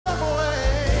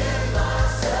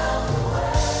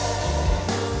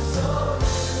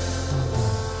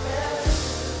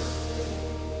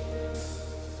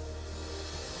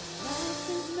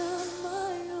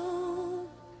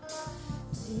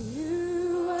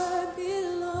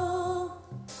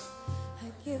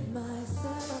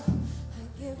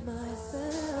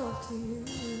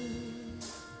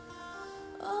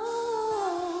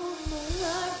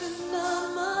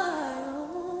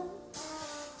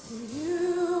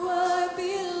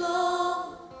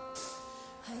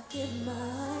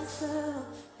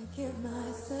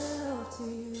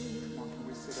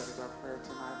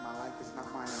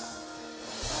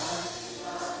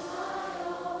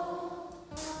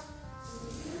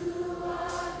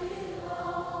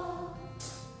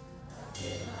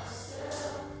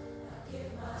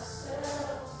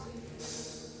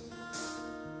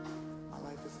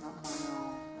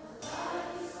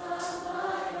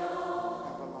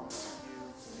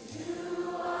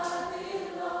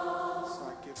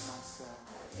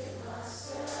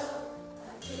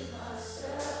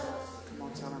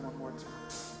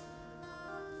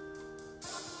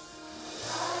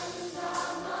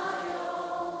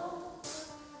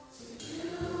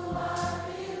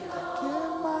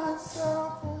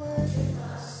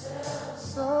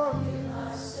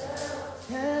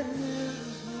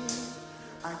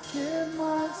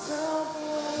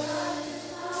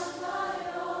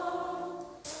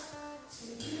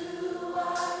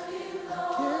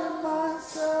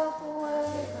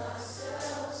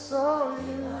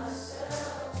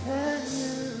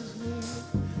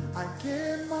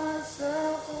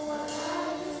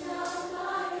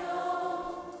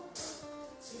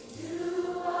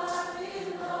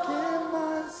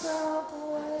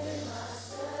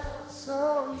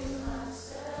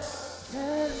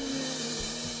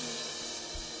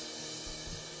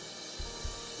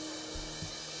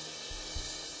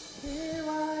Here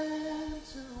I am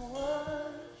to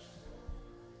worship.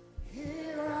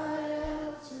 Here I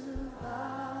am to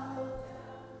bow.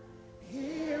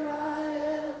 Here I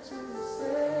am to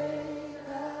say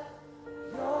that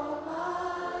you're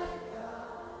my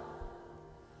God.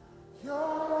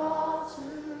 You're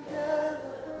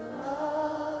altogether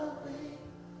lovely,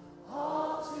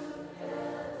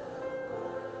 altogether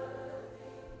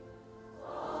worthy,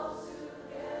 altogether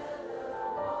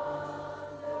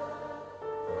wonderful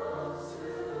to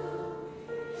me.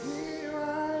 Here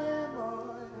I am,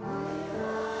 Lord. Here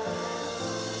I am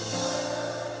to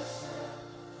worship.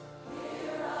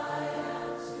 Here I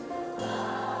am to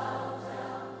bow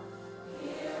down.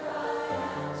 Here I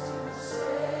am to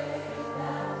say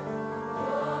that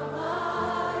you're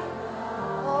my God.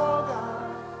 Oh God,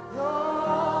 you're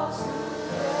altogether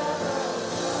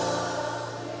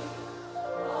lovely,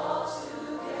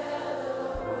 altogether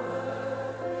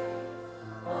worthy,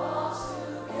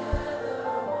 altogether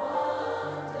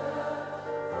wonderful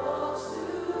to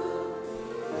me.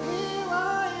 Here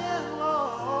I am,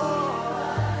 Lord. Here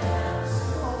I am to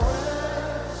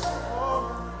worship. Oh,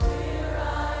 here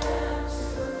I am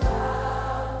to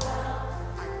bow down.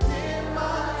 I give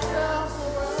myself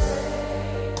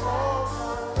away. Oh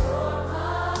God, you're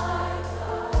my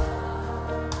God.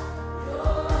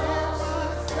 You're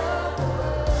myself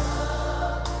away.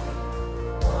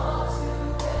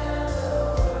 Altogether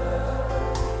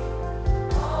worthy,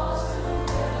 altogether.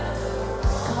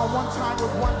 Come on, one time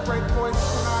with one great voice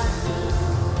tonight.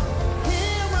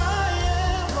 Here I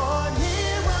am, Lord.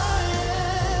 Here I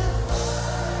am.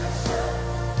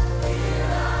 Here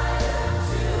I am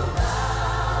to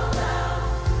bow down.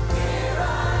 Here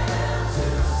I am to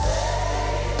say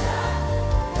that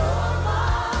you're my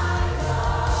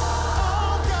God.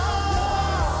 Oh God,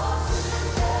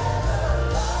 altogether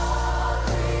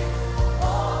lovely,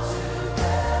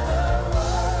 altogether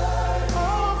worthy.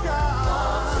 Oh God,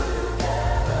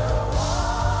 altogether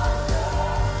wonderful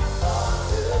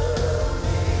to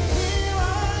me. Here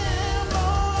I am,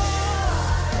 Lord. Here I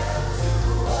am to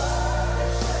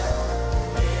worship.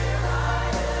 Here I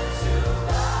am to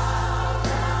bow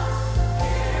down. Here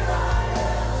I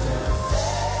am to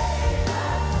say that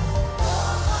you're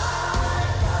my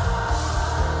God.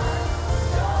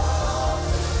 You're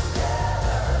altogether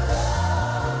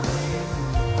lovely,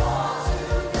 altogether worthy,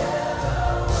 altogether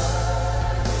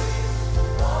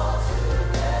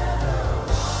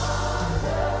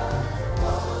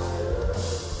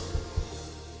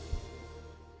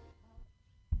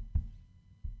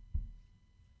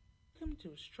Welcome to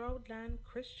Stroudland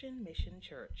Christian Mission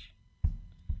Church.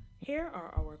 Here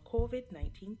are our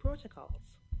COVID-19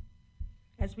 protocols.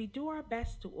 As we do our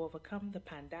best to overcome the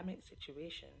pandemic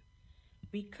situation,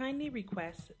 we kindly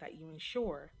request that you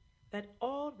ensure that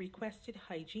all requested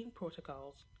hygiene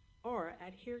protocols are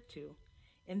adhered to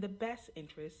in the best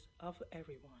interest of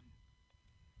everyone.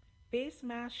 Face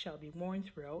masks shall be worn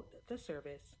throughout the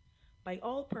service by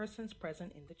all persons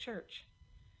present in the church,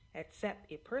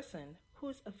 except a person who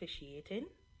is officiating,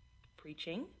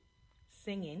 preaching,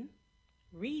 singing,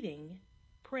 reading,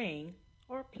 praying,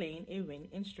 or playing a wind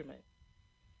instrument.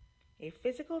 A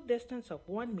physical distance of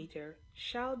 1 meter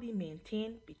shall be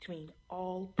maintained between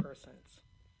all persons.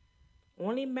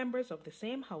 Only members of the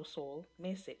same household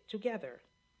may sit together.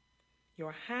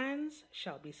 Your hands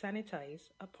shall be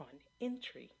sanitized upon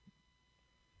entry.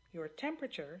 Your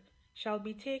temperature shall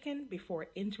be taken before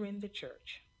entering the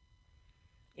church.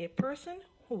 A person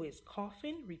who is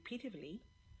coughing repeatedly,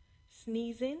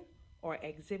 sneezing, or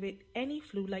exhibit any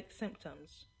flu-like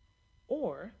symptoms,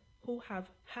 or who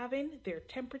having their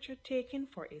temperature taken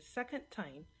for a second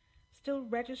time still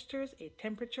registers a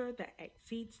temperature that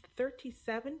exceeds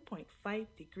 37.5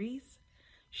 degrees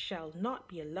shall not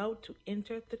be allowed to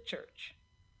enter the church.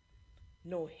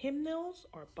 No hymnals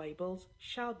or Bibles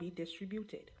shall be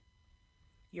distributed.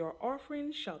 Your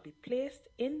offerings shall be placed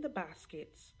in the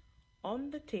baskets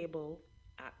on the table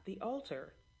at the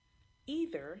altar,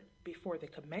 either before the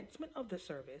commencement of the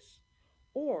service,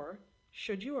 or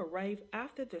should you arrive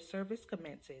after the service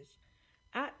commences,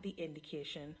 at the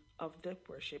indication of the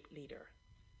worship leader.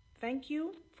 Thank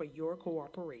you for your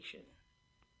cooperation.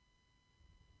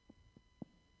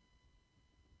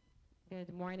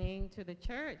 Good morning to the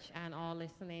church and all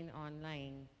listening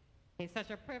online. It's such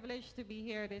a privilege to be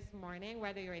here this morning,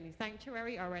 whether you're in the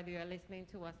sanctuary or whether you're listening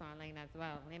to us online as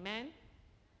well. Amen?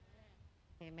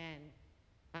 Amen.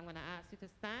 I'm going to ask you to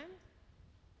stand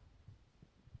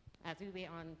as we wait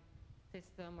on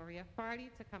Sister Maria Fardy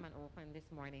to come and open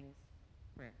this morning's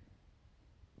prayer.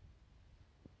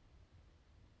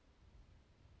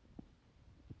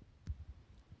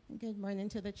 Good morning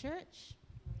to the church.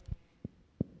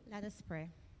 Let us pray.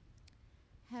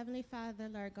 Heavenly Father,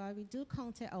 Lord God, we do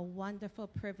count it a wonderful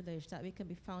privilege that we can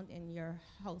be found in your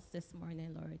house this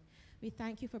morning, Lord. We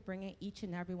thank you for bringing each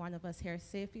and every one of us here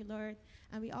safely, Lord.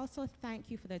 And we also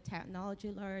thank you for the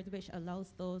technology, Lord, which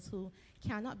allows those who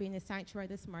cannot be in the sanctuary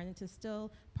this morning to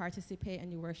still participate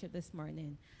in your worship this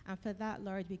morning. And for that,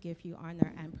 Lord, we give you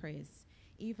honor and praise.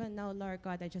 Even now, Lord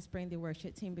God, I just bring the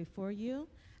worship team before you.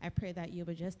 I pray that you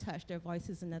would just touch their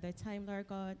voices another time, Lord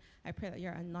God. I pray that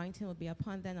your anointing will be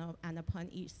upon them and upon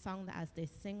each song that as they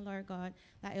sing, Lord God,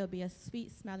 that it will be a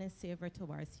sweet smelling savor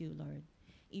towards you, Lord.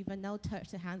 Even now, touch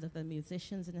the hands of the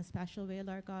musicians in a special way,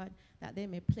 Lord God, that they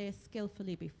may play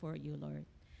skillfully before you, Lord.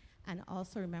 And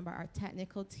also remember our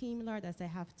technical team, Lord, as they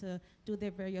have to do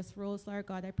their various roles, Lord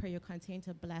God. I pray you continue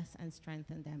to bless and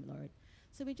strengthen them, Lord.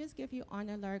 So we just give you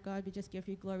honor, Lord God. We just give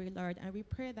you glory, Lord. And we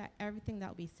pray that everything that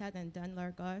will be said and done,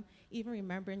 Lord God, even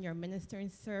remembering your ministering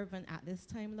servant at this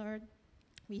time, Lord,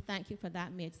 we thank you for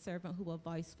that maid servant who will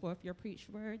voice forth your preached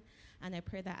word. And I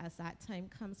pray that as that time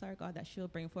comes, Lord God, that she'll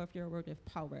bring forth your word with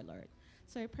power, Lord.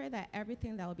 So I pray that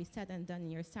everything that will be said and done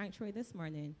in your sanctuary this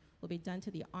morning will be done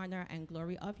to the honor and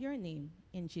glory of your name.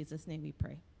 In Jesus' name we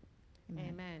pray. Amen.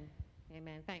 Amen.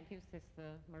 Amen. Thank you,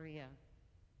 Sister Maria.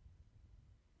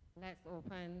 Let's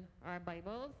open our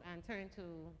Bibles and turn to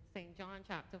St. John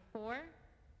chapter 4,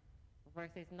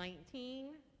 verses 19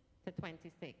 to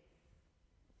 26.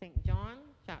 St. John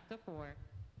chapter 4,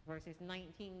 verses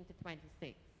 19 to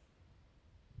 26.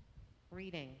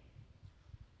 Reading.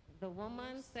 The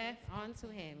woman saith unto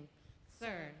him,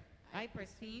 Sir, I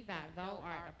perceive that thou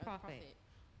art a prophet.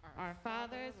 Our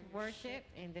fathers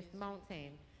worshipped in this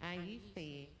mountain, and ye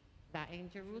say that in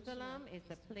Jerusalem is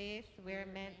the place where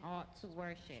men ought to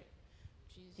worship.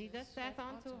 Jesus saith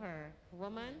unto her,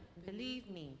 Woman, believe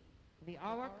me, the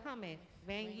hour cometh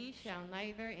when ye shall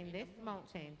neither in this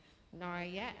mountain nor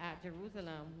yet at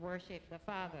Jerusalem worship the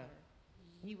Father.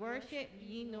 Ye worship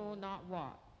ye know not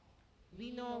what.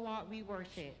 We know what we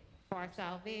worship, for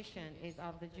salvation is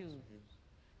of the Jews.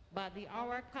 But the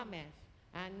hour cometh,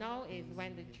 and now is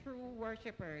when the true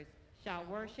worshippers shall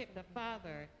worship the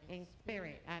Father in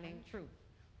spirit and in truth.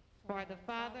 For the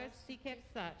Father seeketh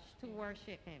such to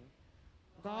worship him.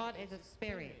 God is a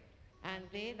spirit, and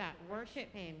they that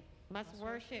worship him must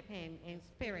worship him in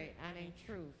spirit and in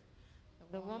truth.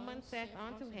 The woman saith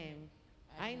unto him,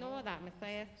 I know that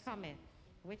Messiah cometh,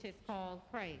 which is called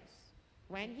Christ.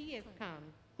 When he is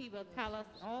come, he will tell us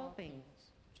all things.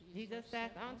 Jesus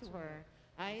saith unto her,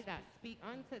 I that speak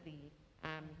unto thee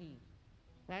am he.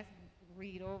 Let's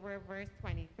read over verse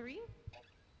 23.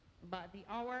 But the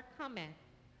hour cometh,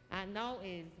 and now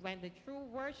is when the true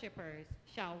worshippers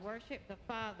shall worship the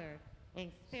Father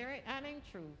in spirit and in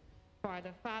truth, for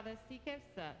the Father seeketh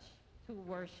such to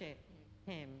worship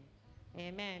him.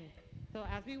 Amen. So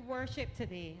as we worship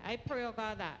today, I pray, oh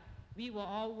God, that we will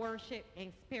all worship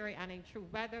in spirit and in truth,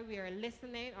 whether we are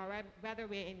listening or whether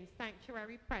we're in the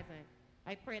sanctuary present.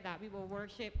 I pray that we will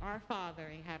worship our Father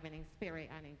in heaven in spirit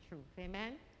and in truth.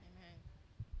 Amen?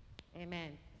 Amen.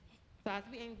 Amen. So as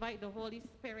we invite the Holy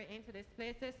Spirit into this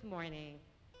place this morning,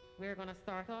 we're going to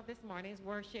start off this morning's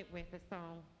worship with the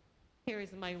song, Here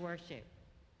Is My Worship.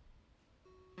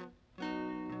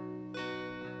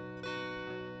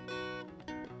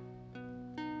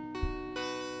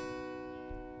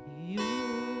 You,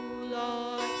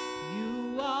 Lord,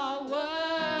 you are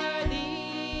worthy,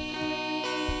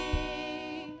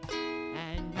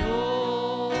 and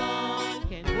no one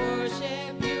can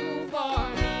worship you for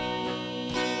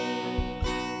me.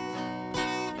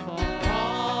 For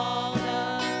all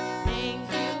the things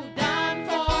you've done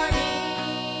for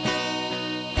me,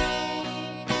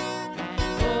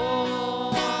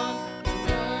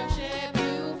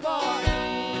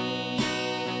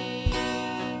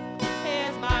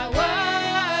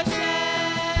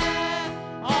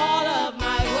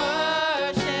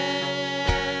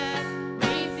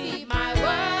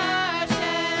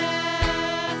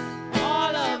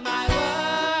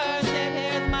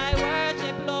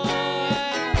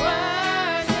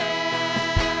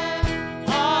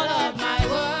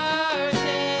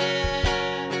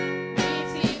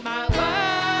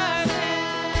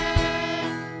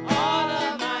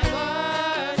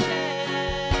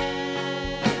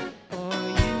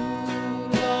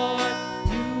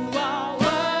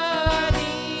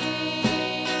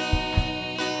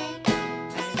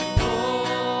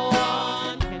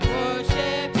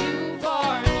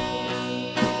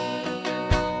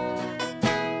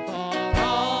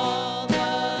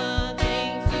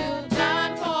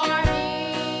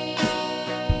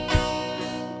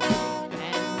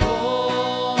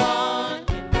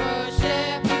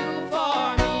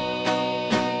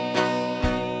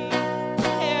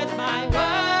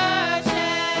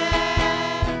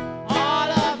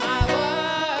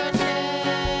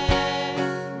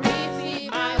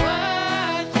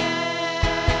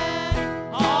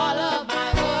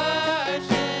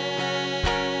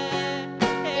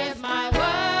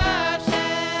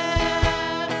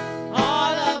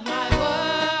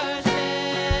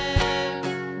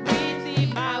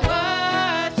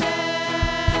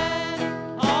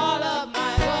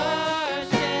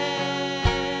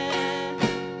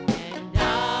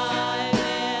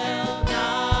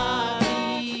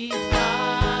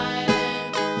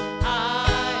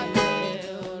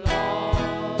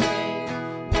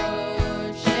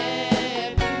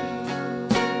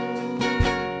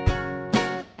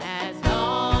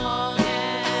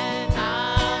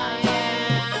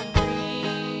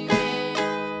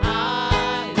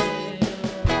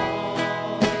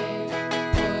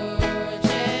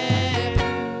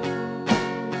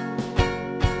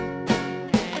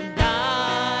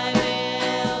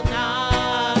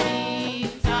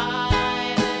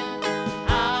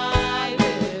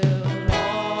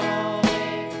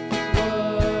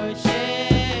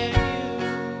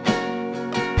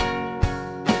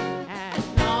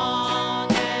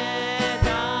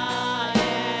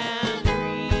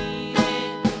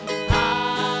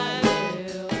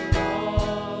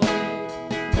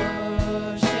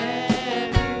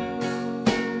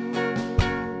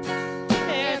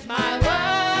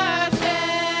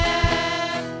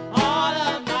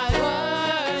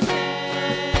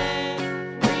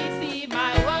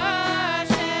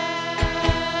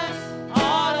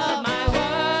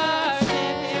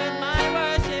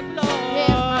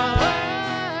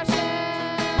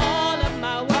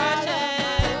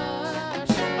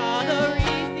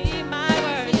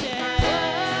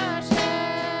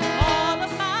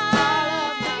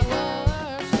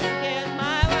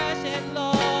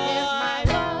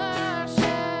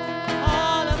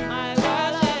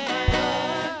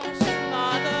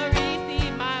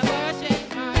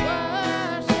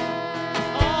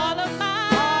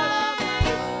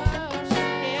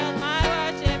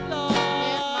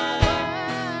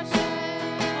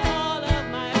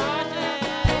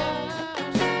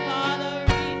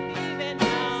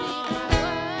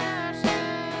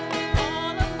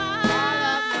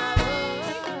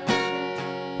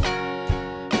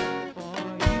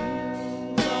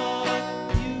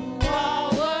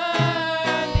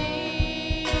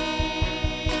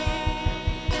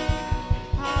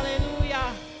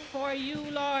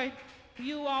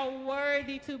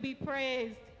 to be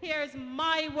praised. Here's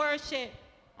my worship.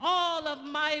 All of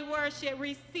my worship.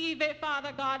 Receive it,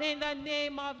 Father God, in the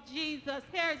name of Jesus.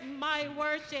 Here's my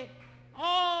worship.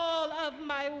 All of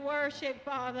my worship,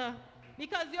 Father,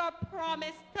 because your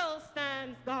promise still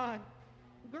stands, God.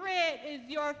 Great is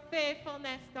your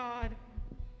faithfulness, God.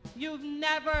 You've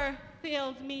never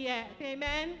failed me yet.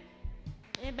 Amen.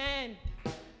 Amen.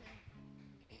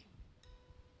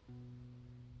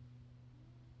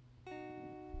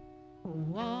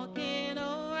 Walking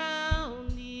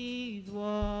around these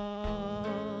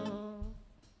walls,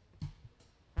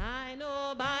 I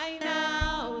know by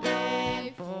now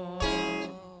they fall,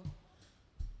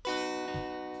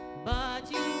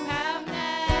 but you have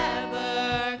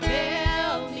never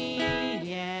failed me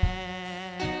yet.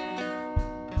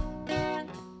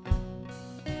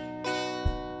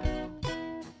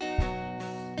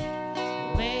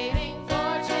 Waiting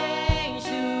for change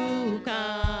to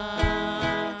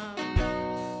come,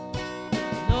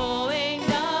 knowing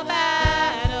the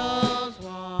battle's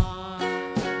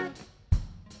won.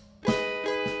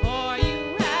 For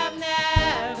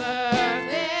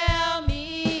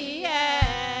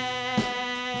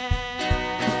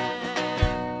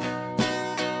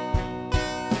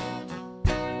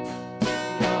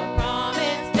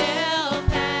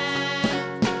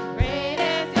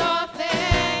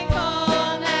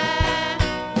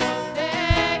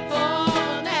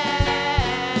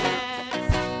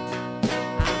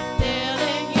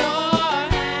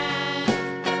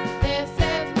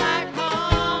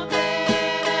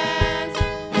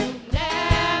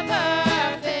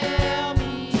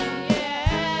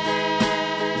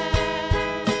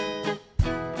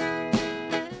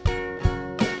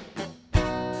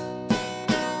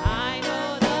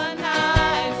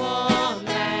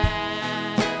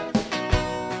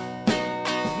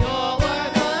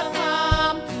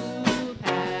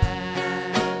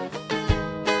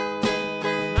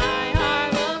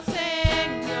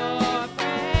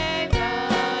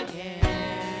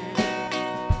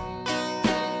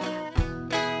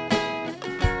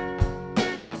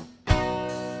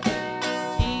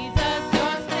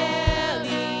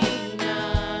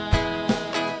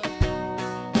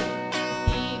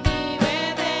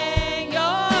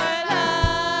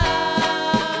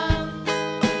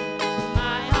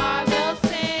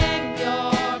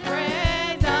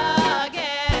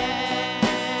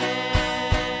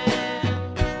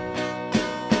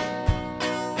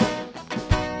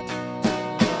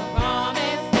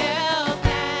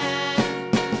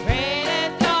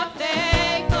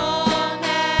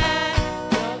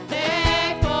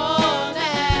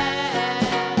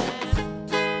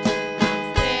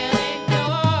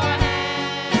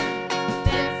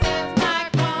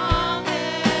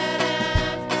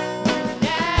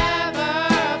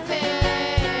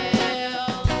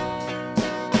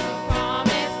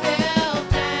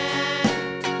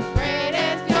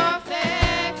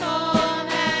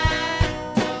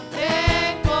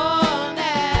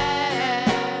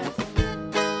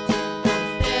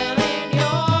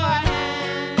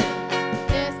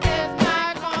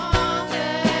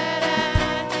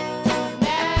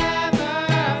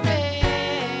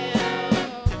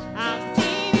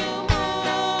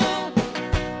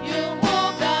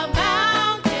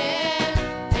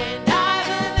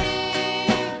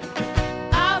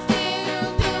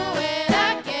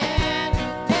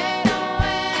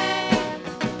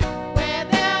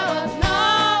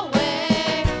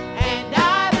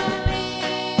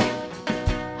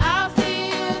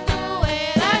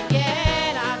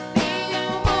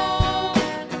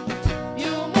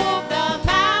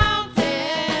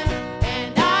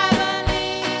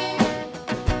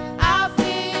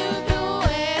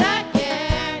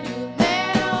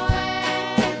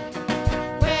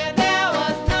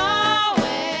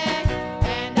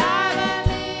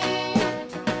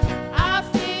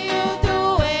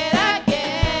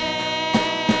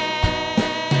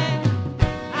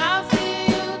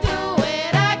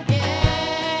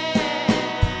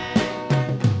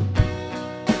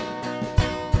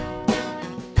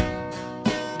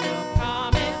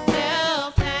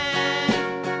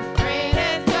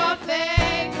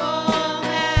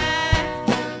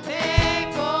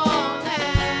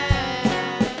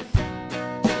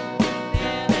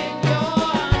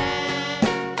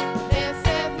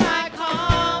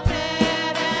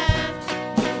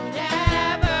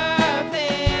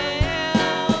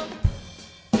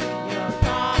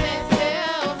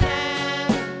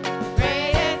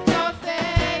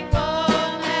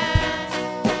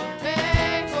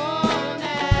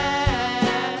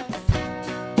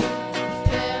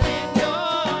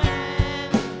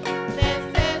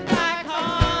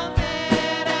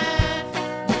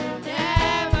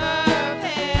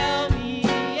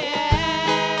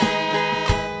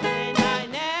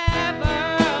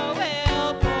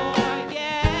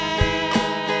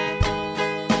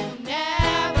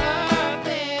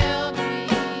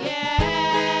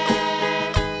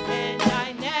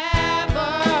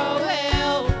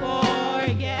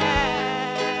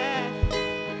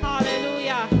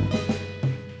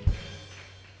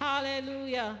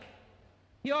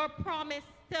Your promise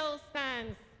still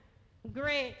stands.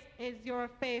 Great is your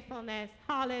faithfulness.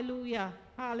 Hallelujah.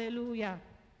 Hallelujah.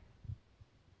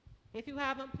 If you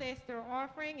haven't placed your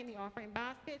offering in the offering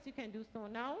baskets, you can do so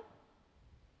now.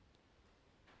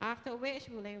 After which,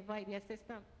 we'll invite the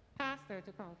assistant pastor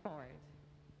to come forward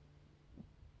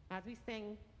as we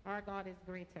sing, Our God is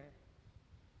Greater.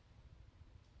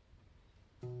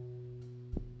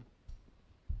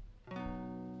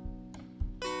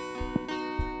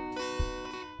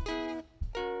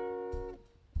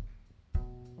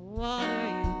 Water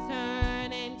you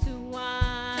turn into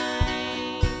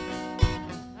wine.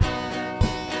 Out of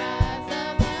the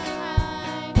of the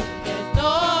vine. There's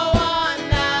no one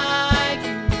like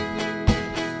you.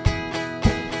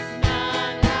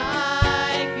 None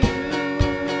like you.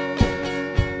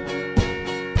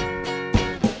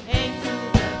 Into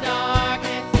the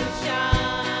darkness you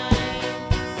shine.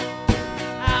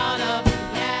 Out of the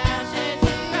ashes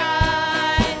you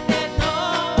rise. There's no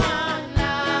one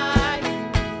like you.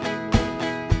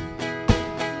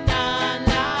 None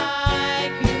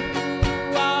like you.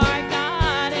 Our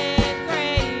God is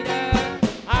greater.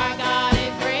 Our God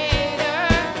is greater.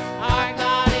 Our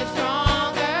God is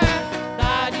stronger.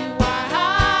 God, you are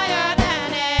higher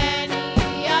than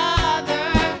any other.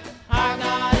 Our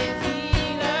God is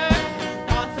healer.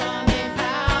 Awesome in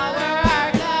power.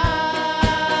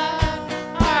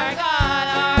 Our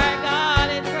God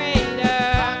is greater.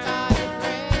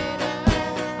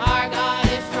 Our God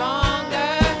is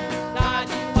stronger. God,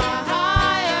 you are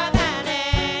higher than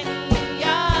any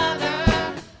other.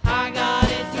 Our God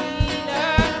is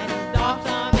healer and he's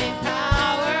awesome in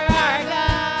power. Our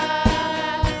God.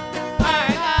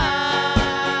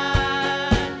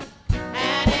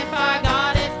 And if our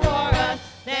God is for us,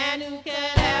 then who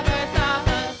could ever stop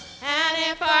us? And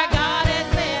if our God is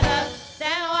with us,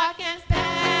 then what can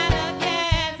stand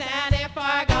against? And if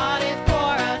our God is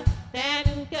for us, then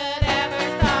who could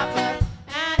ever stop us?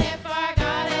 And if our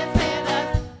God is with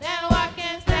us, then what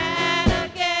can stand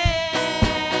against?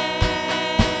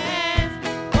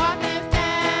 What can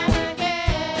stand against?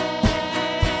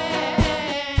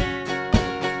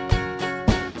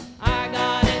 Our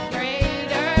God is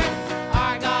greater.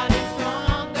 Our God is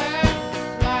stronger.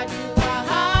 Lord, you are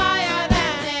higher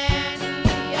than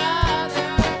any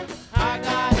other. Our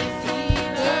God is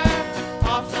healer.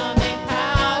 Awesome in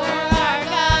power.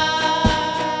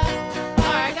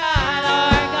 Our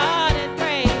God is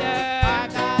greater. Our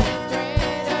God is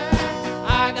greater.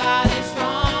 Our God is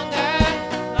stronger.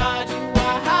 Lord, you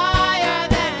are higher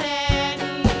than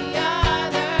any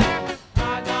other.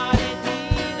 Our God is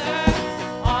healer.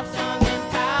 Awesome in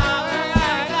power.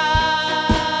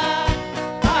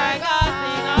 Our God,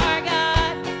 sing our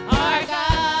God, our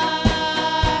God,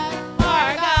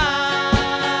 our God,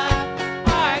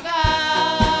 our God,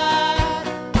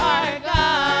 our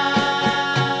God.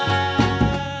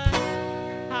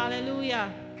 Hallelujah.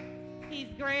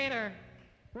 He's greater,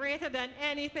 greater than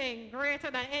anything,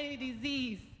 greater than any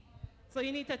disease. So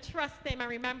you need to trust him and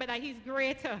remember that he's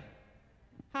greater.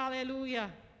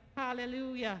 Hallelujah.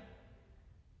 Hallelujah.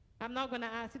 I'm now going to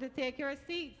ask you to take your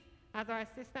seats as our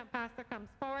assistant pastor comes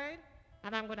forward,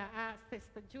 and I'm going to ask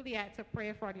Sister Juliet to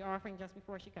pray for the offering just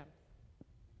before she comes.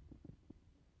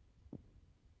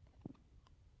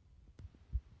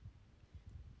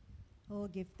 Oh,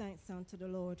 give thanks unto the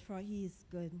Lord, for he is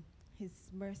good. His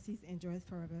mercies endure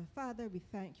forever. Father, we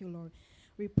thank you, Lord.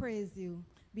 We praise you.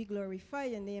 We glorify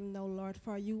your name now, Lord,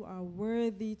 for you are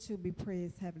worthy to be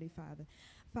praised, Heavenly Father.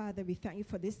 Father, we thank you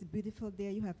for this beautiful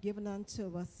day you have given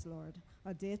unto us, Lord,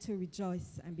 a day to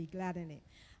rejoice and be glad in it.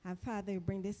 And Father, we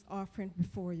bring this offering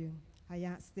before you. I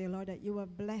ask, dear Lord, that you will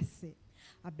bless it.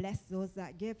 I bless those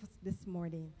that gave us this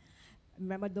morning.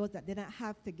 Remember those that didn't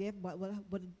have to give, but will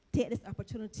take this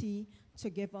opportunity to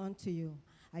give unto you.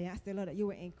 I ask the Lord that you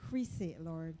will increase it,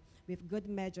 Lord, with good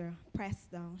measure,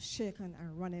 pressed down, shaken,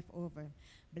 and runneth over.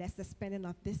 Bless the spending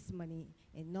of this money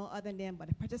in no other name but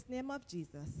the precious name of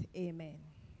Jesus. Amen.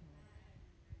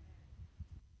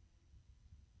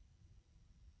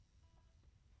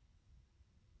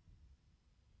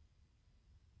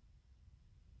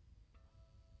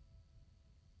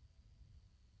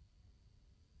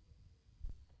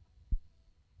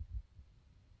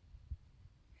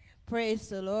 Praise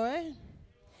the Lord.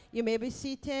 You may be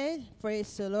seated.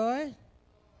 Praise the Lord.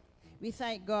 We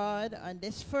thank God on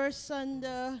this first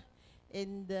Sunday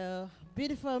in the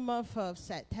beautiful month of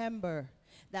September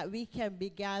that we can be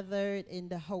gathered in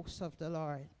the house of the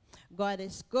Lord. God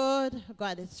is good.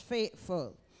 God is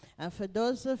faithful. And for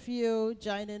those of you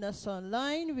joining us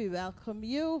online, we welcome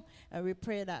you, and we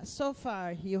pray that so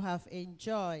far you have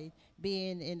enjoyed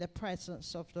being in the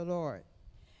presence of the Lord.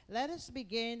 Let us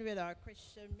begin with our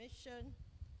Christian mission.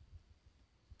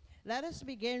 Let us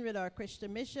begin with our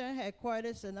Christian mission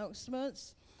headquarters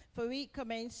announcements for week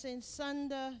commencing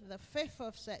Sunday, the 5th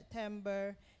of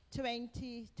September,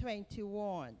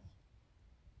 2021.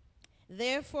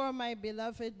 Therefore, my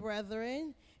beloved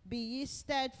brethren, be ye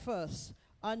steadfast,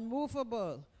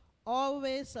 unmovable,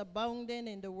 always abounding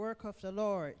in the work of the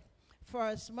Lord. For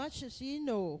as much as ye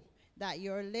know that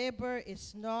your labor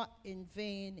is not in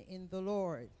vain in the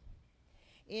Lord.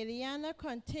 Eliana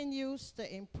continues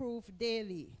to improve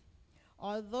daily.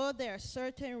 Although there are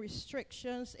certain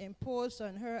restrictions imposed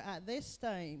on her at this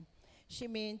time, she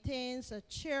maintains a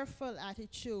cheerful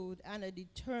attitude and a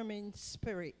determined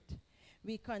spirit.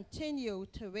 We continue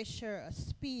to wish her a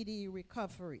speedy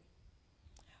recovery.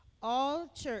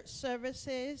 All church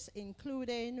services,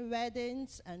 including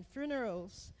weddings and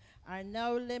funerals, are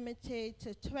now limited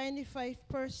to 25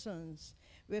 persons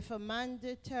with a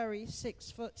mandatory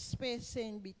 6-foot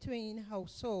spacing between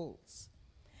households.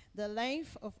 The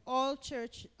length of all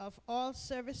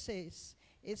services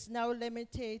is now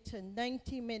limited to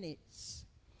 90 minutes.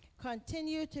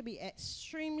 Continue to be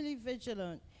extremely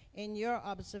vigilant in your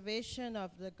observation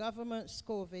of the government's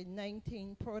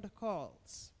COVID-19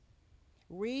 protocols.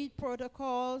 Read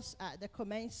protocols at the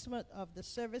commencement of the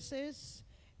services,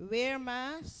 wear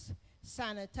masks,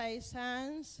 sanitize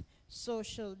hands,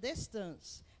 social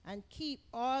distance, and keep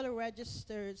all the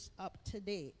registers up to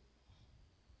date.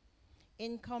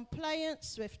 In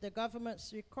compliance with the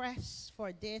government's requests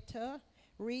for data,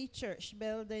 church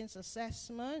buildings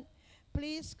assessment,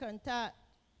 please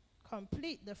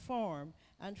complete the form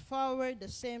and forward the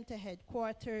same to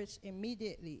headquarters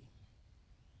immediately.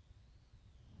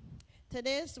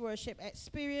 Today's worship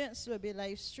experience will be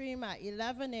live streamed at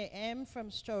 11 a.m. from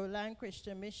Stroudland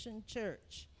Christian Mission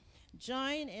Church.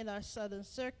 Join in our Southern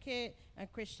Circuit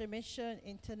and Christian Mission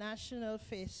International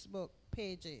Facebook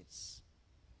pages.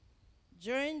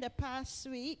 During the past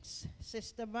weeks,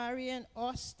 Sister Marian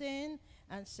Austin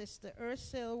and Sister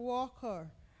Ursula Walker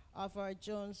of our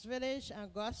Jones Village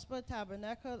and Gospel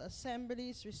Tabernacle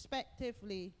Assemblies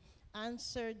respectively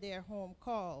answered their home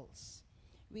calls.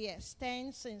 We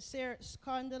extend sincere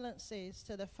condolences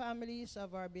to the families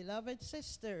of our beloved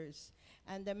sisters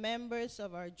and the members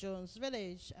of our Jones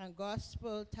Village and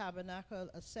Gospel Tabernacle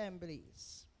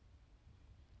Assemblies.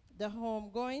 The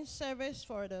homegoing service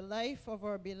for the life of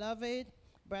our beloved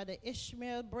Brother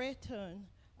Ishmael Brayton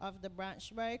of the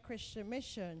Branchbury Christian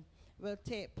Mission will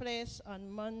take place on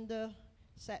Monday,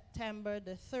 September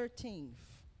the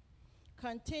 13th.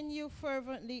 Continue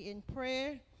fervently in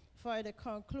prayer for the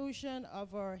conclusion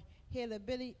of our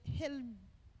Hillaby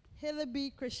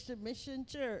Christian Mission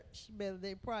Church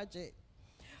building project.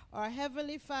 Our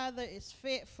Heavenly Father is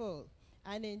faithful,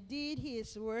 and indeed He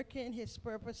is working His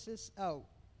purposes out.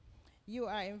 You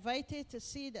are invited to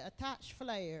see the attached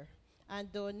flyer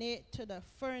and donate to the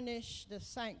Furnish the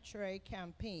Sanctuary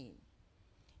campaign.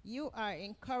 You are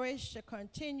encouraged to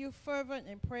continue fervent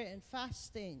in prayer and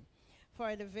fasting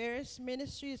for the various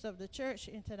ministries of the Church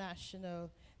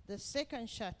International, the sick and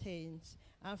shut-ins,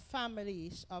 and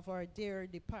families of our dear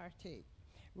departed.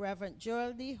 Reverend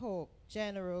Joel D. Hope,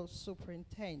 General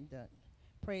Superintendent.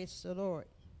 Praise the Lord.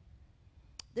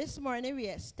 This morning we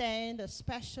extend a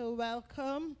special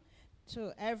welcome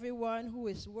to everyone who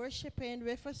is worshiping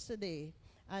with us today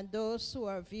and those who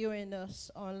are viewing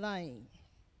us online.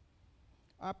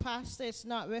 Our pastor is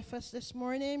not with us this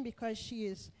morning because she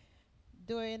is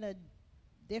doing a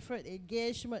different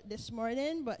engagement this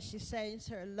morning, but she sends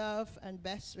her love and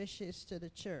best wishes to the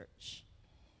church.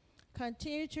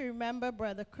 Continue to remember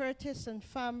Brother Curtis and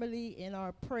family in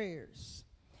our prayers.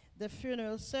 The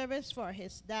funeral service for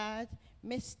his dad,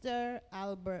 Mr.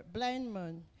 Albert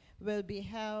Blindman, will be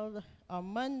held on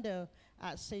Monday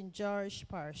at St. George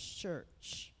Parish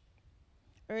Church.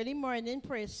 Early morning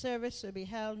prayer service will be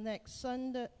held next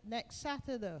Saturday,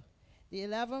 the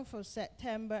 11th of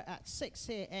September at 6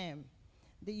 a.m.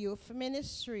 The youth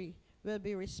ministry will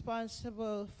be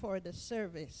responsible for the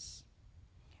service.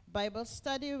 Bible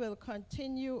study will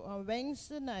continue on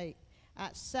Wednesday night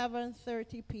at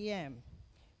 7:30 p.m.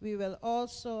 We will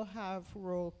also have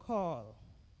roll call.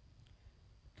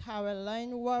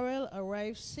 Caroline Worrell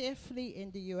arrived safely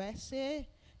in the USA.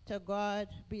 To God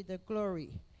be the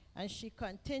glory. And she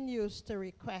continues to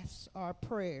request our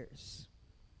prayers.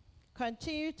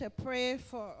 Continue to pray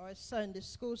for our Sunday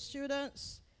school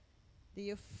students, the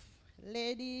youth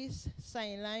ladies,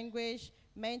 sign language,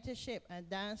 mentorship and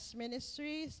dance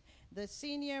ministries, the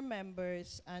senior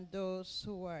members, and those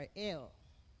who are ill.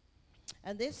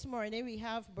 And this morning we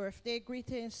have birthday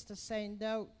greetings to send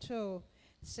out to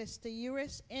Sister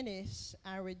Euris Innes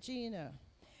and Regina.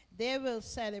 They will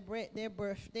celebrate their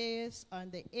birthdays on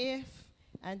the 8th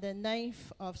and the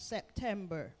 9th of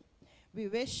September. We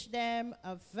wish them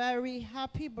a very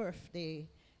happy birthday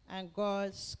and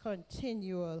God's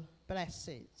continual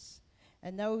blessings.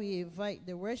 And now we invite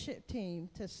the worship team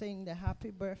to sing the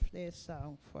happy birthday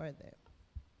song for them.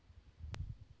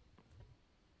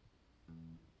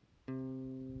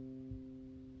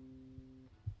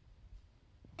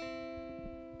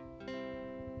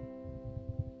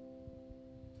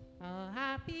 Oh,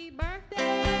 happy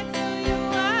birthday to you,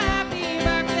 happy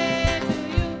birthday to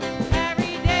you.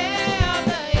 Every day of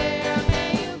the year,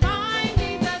 may you find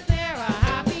Jesus there. A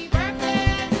happy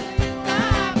birthday to you,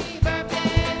 happy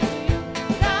birthday to you.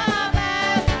 The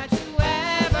best that you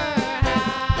ever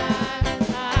had.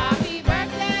 A happy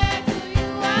birthday to you,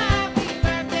 happy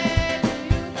birthday to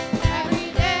you. Every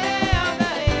day of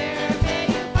the year, may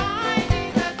you find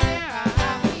Jesus there. A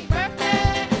happy birthday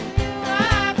to you,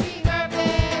 happy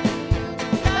birthday to you.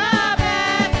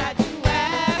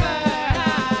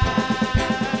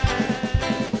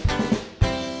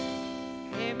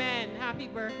 Amen. Happy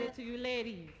birthday to you,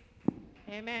 ladies.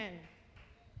 Amen.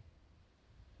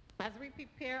 As we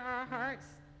prepare our hearts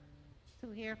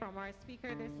to hear from our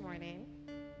speaker this morning,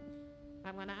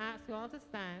 I'm going to ask you all to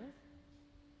stand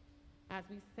as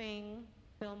we sing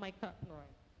Fill My Cup, Lord.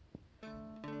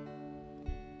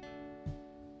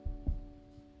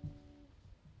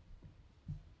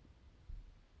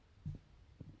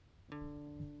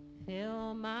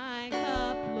 Fill my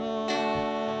cup, Lord.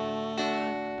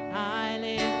 I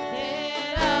lift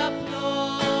it up,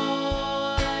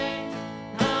 Lord.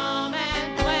 Come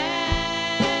and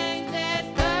quench this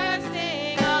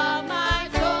thirsting of my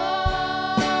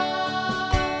soul.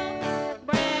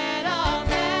 Bread of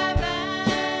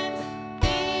heaven,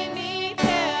 feed me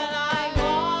till I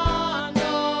want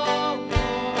no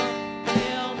more.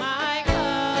 Fill my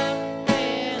cup,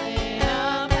 fill it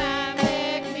up and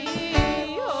make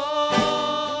me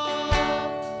whole.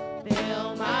 Fill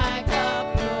my cup,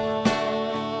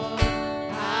 Lord.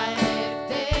 I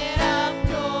lift it up,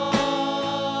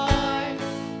 Lord.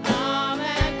 Come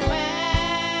and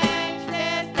quench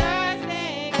this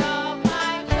thirsting of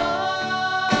my soul.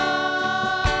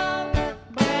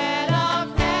 Bread of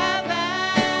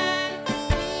heaven,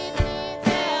 feed me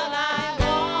till I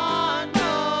want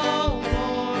no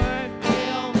more.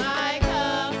 Fill my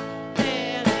cup,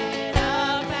 fill it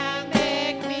up and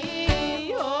make me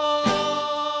whole.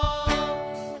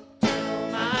 Fill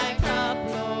my cup,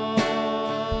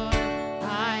 Lord.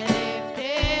 I lift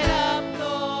it up,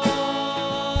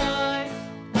 Lord.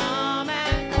 Come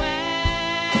and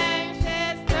quench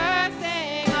this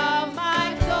thirsting of my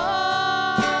soul.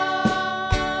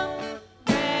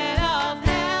 Bread of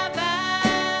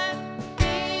heaven,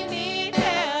 feed me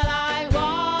till I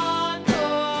want no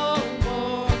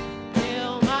more.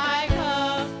 Fill my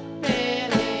cup,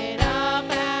 fill it up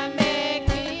and make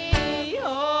me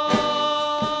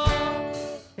whole.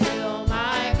 Fill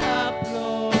my cup,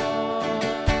 Lord.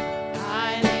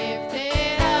 I lift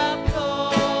it up,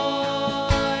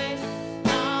 Lord.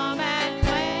 Come and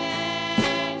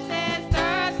quench this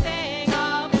thirsting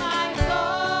of my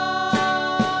soul.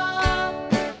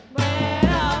 Bread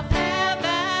of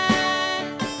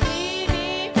heaven, feed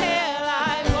me till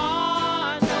I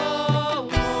want no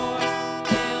more.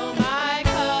 Fill my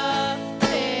cup,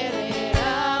 fill it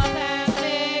up and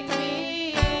make me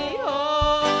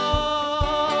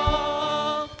whole.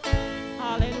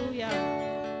 Hallelujah.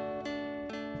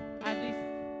 As we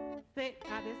sit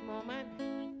at this moment,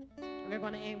 we're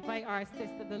going to invite our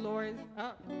sister Delores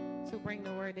up to bring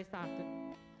the word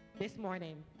this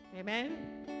morning. Amen.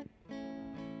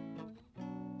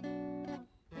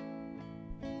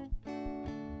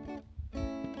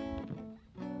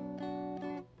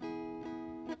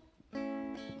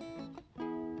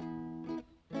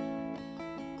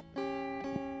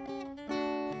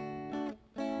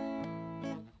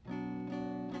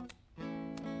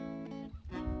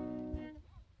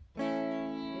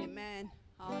 Amen.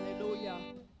 Hallelujah.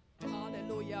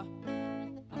 Hallelujah.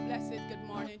 A blessed good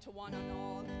morning to one and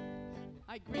all.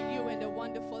 I greet you in the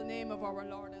wonderful name of our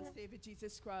Lord and Savior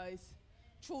Jesus Christ.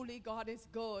 Truly, God is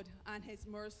good and his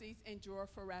mercies endure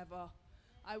forever.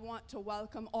 I want to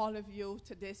welcome all of you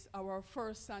to this, our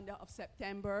first Sunday of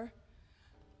September.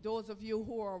 Those of you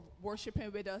who are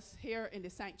worshiping with us here in the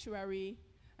sanctuary,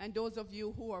 and those of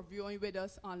you who are viewing with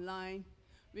us online,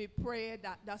 we pray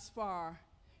that thus far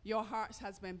your hearts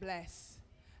has been blessed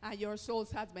and your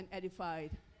souls has been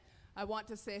edified. I want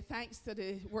to say thanks to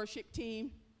the worship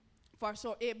team for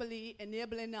so ably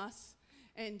enabling us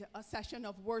in a session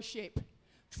of worship.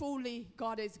 Truly,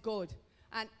 God is good,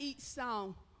 and each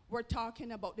song we're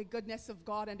talking about the goodness of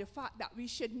God and the fact that we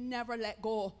should never let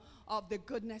go of the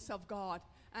goodness of God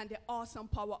and the awesome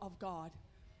power of God.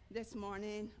 This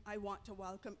morning, I want to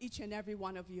welcome each and every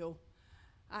one of you.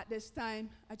 At this time,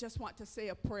 I just want to say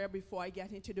a prayer before I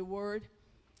get into the word.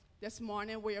 This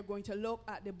morning, we are going to look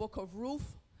at the book of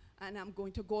Ruth, and I'm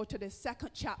going to go to the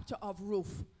 2nd chapter of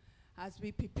Ruth as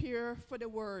we prepare for the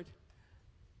word.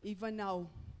 Even now,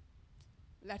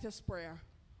 let us pray.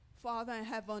 Father in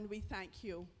heaven, we thank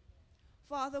you.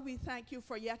 Father, we thank you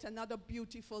for yet another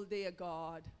beautiful day,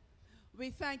 God. We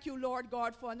thank you, Lord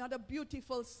God, for another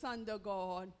beautiful Sunday,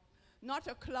 God. Not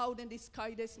a cloud in the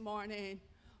sky this morning.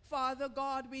 Father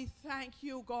God, we thank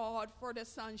you, God, for the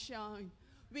sunshine.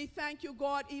 We thank you,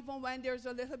 God, even when there's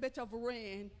a little bit of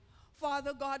rain.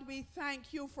 Father God, we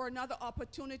thank you for another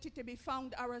opportunity to be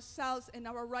found ourselves in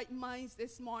our right minds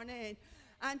this morning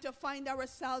and to find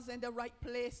ourselves in the right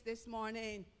place this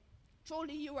morning.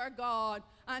 Truly you are God,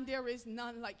 and there is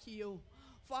none like you.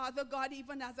 Father God,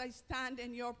 even as I stand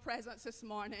in your presence this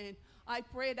morning, I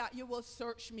pray that you will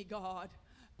search me, God.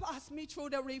 Pass me through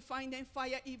the refining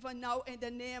fire even now in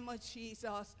the name of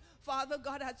Jesus. Father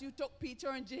God, as you took Peter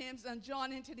and James and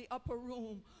John into the upper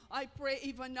room, I pray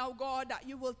even now, God, that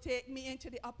you will take me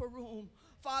into the upper room.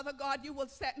 Father God, you will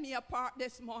set me apart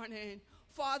this morning.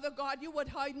 Father God, you would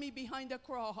hide me behind the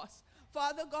cross.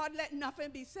 Father God, let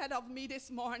nothing be said of me this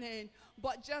morning,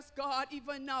 but just, God,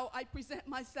 even now, I present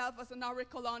myself as an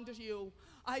oracle unto you.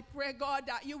 I pray, God,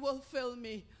 that you will fill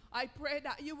me. I pray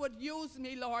that you would use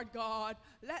me, Lord God.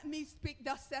 Let me speak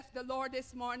thus saith the Lord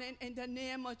this morning in the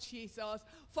name of Jesus.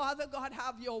 Father God,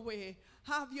 have your way.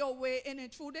 Have your way in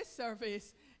and through this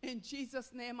service. In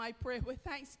Jesus' name I pray with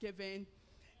thanksgiving.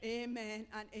 Amen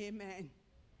and amen.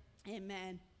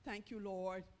 Amen. Thank you,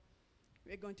 Lord.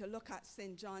 We're going to look at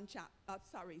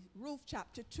Ruth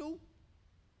chapter 2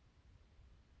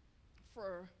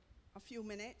 for a few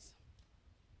minutes.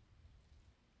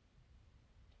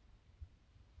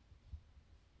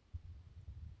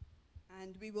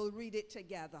 And we will read it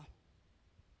together.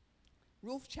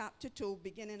 Ruth chapter 2,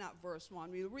 beginning at verse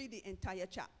 1. We'll read the entire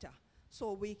chapter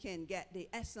so we can get the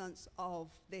essence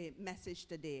of the message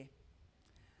today.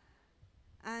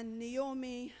 And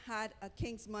Naomi had a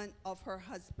kinsman of her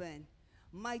husband,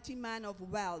 mighty man of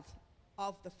wealth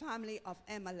of the family of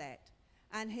Elimelek,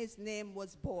 and his name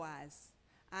was Boaz.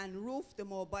 And Ruth the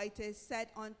Moabite said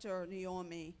unto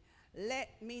Naomi, Let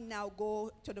me now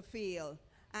go to the field,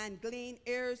 and glean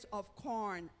ears of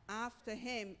corn after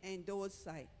him in those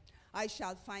sight. I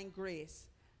shall find grace.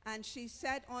 And she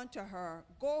said unto her,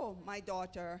 Go, my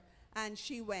daughter. And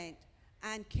she went,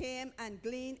 and came and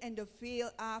gleaned in the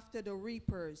field after the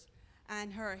reapers.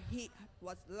 And her heat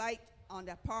was light on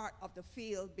the part of the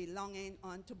field belonging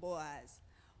unto Boaz,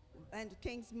 and the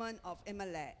kinsman of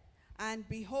Elimelek. And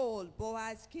behold,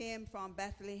 Boaz came from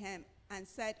Bethlehem, and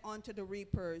said unto the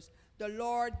reapers, The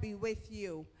Lord be with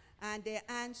you. And they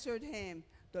answered him,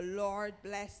 The Lord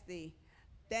bless thee.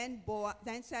 Then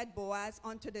said Boaz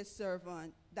unto the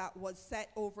servant that was set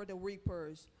over the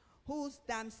reapers, Whose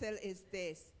damsel is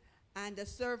this? And the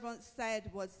servant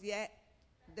that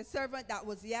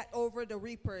was yet over the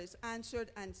reapers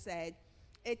answered and said,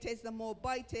 It is the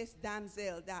Moabitess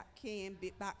damsel that came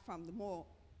back from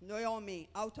Naomi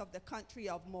out of the country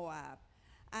of Moab.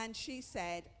 And she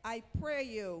said, I pray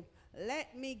you,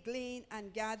 let me glean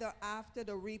and gather after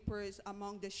the reapers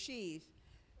among the sheaves.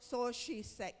 So she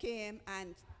came,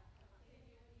 and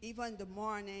even the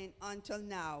morning until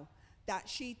now, that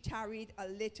she tarried a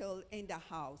little in the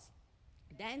house.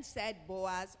 Then said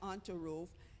Boaz unto Ruth,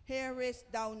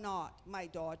 Hearest thou not, my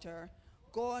daughter?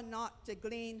 Go not to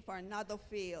glean for another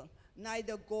field,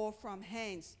 neither go from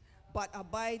hence, but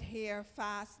abide here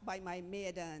fast by my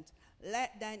maidens.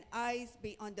 Let thine eyes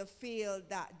be on the field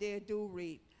that they do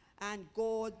reap, and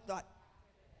go that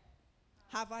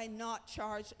have I not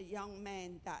charged young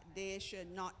men that they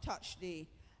should not touch thee?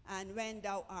 And when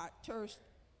thou art thirsty,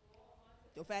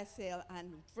 the vessel,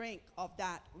 and drink of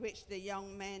that which the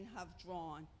young men have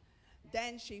drawn.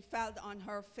 Then she fell on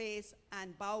her face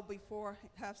and bowed before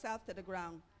herself to the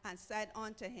ground, and said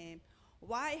unto him,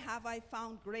 Why have I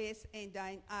found grace in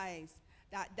thine eyes,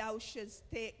 that thou shouldst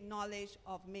take knowledge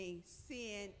of me,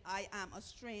 seeing I am a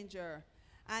stranger?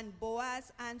 And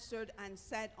Boaz answered and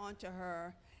said unto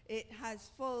her, It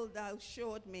has full thou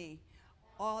showed me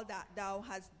all that thou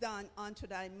hast done unto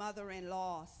thy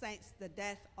mother-in-law since the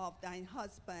death of thine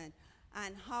husband,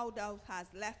 and how thou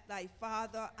hast left thy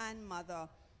father and mother,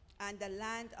 and the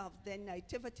land of thy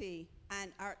nativity,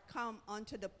 and art come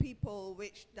unto the people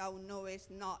which thou knowest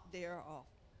not thereof.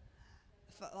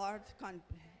 Lord,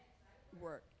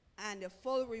 work. and the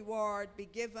full reward be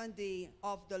given thee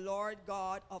of the Lord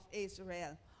God of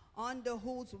Israel, under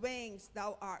whose wings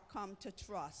thou art come to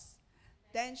trust.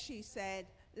 Then she said,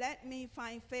 Let me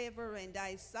find favor in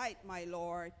thy sight, my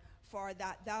Lord, for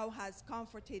that thou hast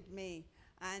comforted me,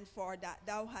 and for that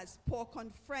thou hast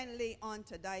spoken friendly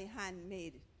unto thy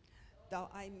handmaid, though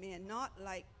I may not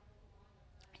like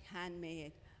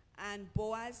handmaid. And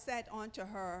Boaz said unto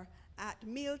her, At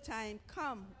mealtime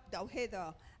come thou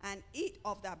hither, and eat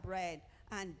of thy bread,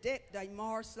 and dip thy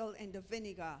morsel in the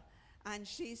vinegar. And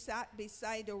she sat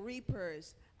beside the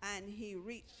reapers, and he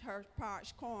reached her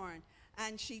parched corn,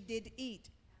 and she did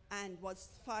eat, and was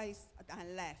sufficed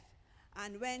and left.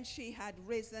 And when she had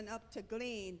risen up to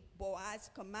glean, Boaz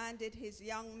commanded his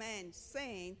young men,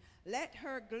 saying, Let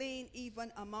her glean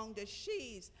even among the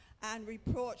sheaves, and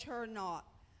reproach her not,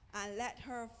 and let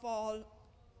her fall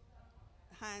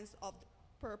hands of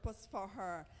purpose for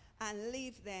her, and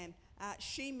leave them,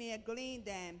 she may glean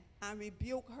them, and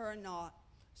rebuke her not.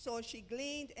 So she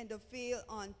gleaned in the field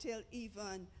until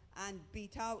even, and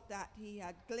beat out that he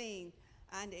had gleaned,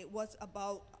 and it was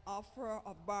about an offer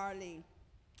of barley.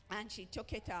 And she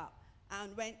took it up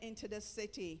and went into the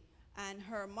city. And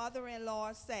her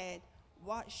mother-in-law said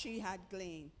what she had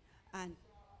gleaned, and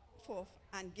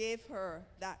gave her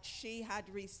that she had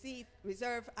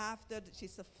reserved after she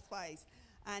sufficed.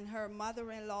 And her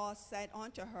mother-in-law said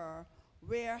unto her,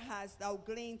 Where hast thou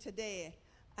gleaned today,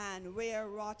 and where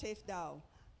wrougest thou?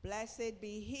 Blessed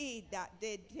be he that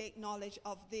did take knowledge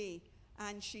of thee.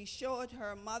 And she showed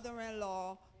her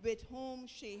mother-in-law with whom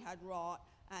she had wrought,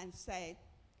 and said,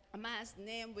 A man's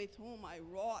name with whom I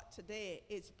wrought today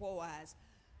is Boaz.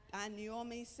 And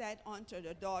Naomi said unto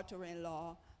the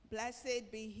daughter-in-law,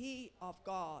 Blessed be he of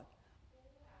God,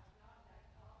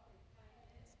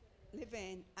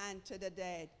 living and to the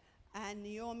dead. And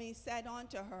Naomi said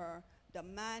unto her, The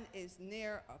man is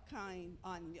near a kind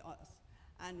on us,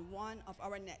 and one of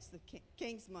our next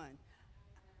kinsmen.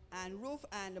 And Ruth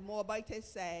and the Moabite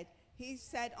said, He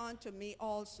said unto me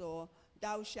also,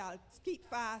 Thou shalt keep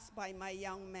fast by my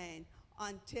young men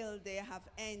until they have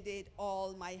ended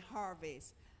all my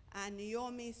harvest. And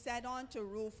Naomi said unto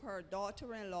Ruth her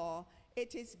daughter-in-law,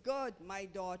 It is good, my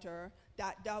daughter,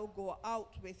 that thou go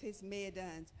out with his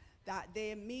maidens, that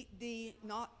they meet thee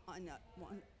not on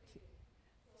one.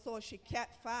 So she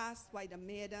kept fast by the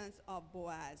maidens of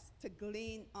Boaz to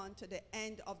glean unto the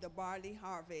end of the barley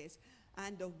harvest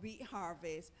and the wheat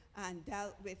harvest, and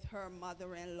dealt with her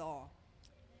mother-in-law.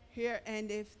 Here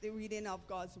endeth the reading of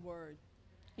God's word.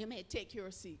 You may take your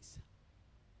seats.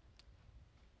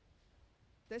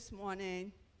 This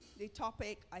morning, the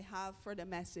topic I have for the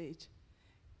message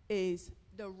is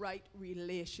the right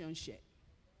relationship.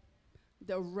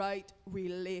 The right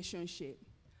relationship.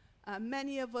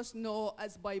 Many of us know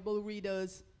as Bible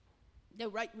readers, the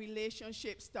right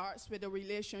relationship starts with a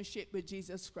relationship with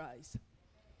Jesus Christ.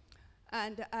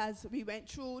 And as we went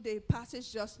through the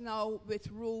passage just now with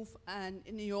Ruth and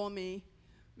Naomi,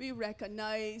 we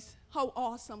recognize how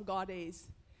awesome God is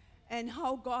and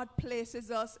how God places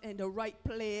us in the right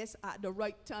place at the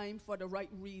right time for the right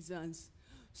reasons.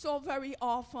 So very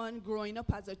often growing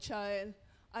up as a child,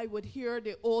 I would hear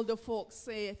the older folks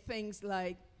say things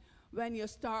like, when you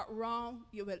start wrong,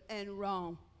 you will end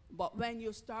wrong. But when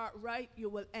you start right, you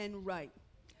will end right.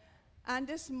 And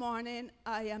this morning,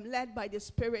 I am led by the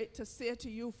Spirit to say to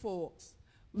you folks,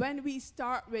 when we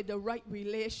start with the right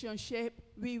relationship,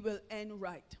 we will end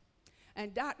right.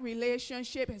 And that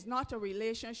relationship is not a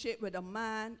relationship with a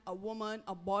man, a woman,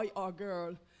 a boy, or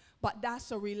girl, but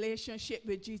that's a relationship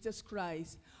with Jesus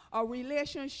Christ. Our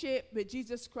relationship with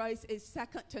Jesus Christ is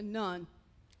second to none,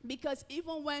 because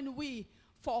even when we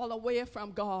fall away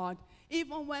from God,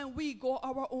 even when we go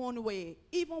our own way,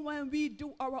 even when we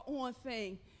do our own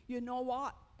thing, you know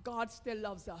what? God still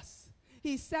loves us.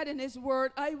 He said in his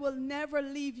word, I will never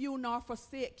leave you nor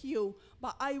forsake you,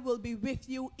 but I will be with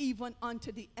you even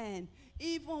unto the end.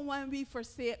 Even when we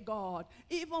forsake God,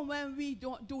 even when we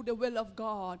don't do the will of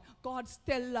God, God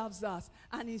still loves us,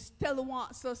 and he still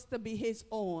wants us to be his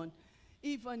own.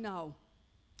 Even now,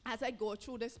 as I go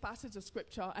through this passage of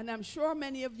scripture, and I'm sure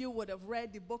many of you would have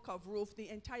read the book of Ruth, the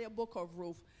entire book of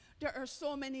Ruth. There are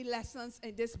so many lessons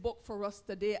in this book for us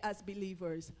today as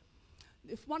believers.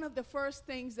 If one of the first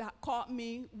things that caught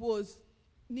me was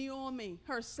Naomi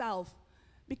herself,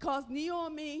 because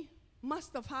Naomi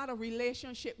must have had a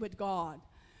relationship with God.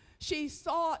 She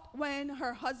thought when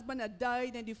her husband had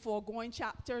died in the foregoing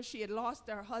chapter, she had lost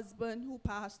her husband who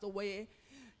passed away.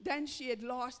 Then she had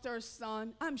lost her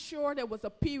son. I'm sure there was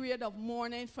a period of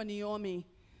mourning for Naomi.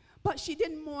 But she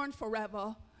didn't mourn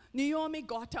forever. Naomi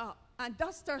got up and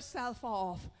dusted herself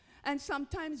off And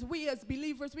sometimes we as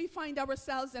believers, we find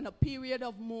ourselves in a period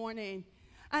of mourning.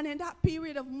 And in that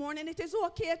period of mourning, it is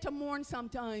okay to mourn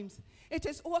sometimes. It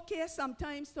is okay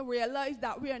sometimes to realize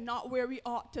that we are not where we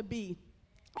ought to be.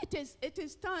 It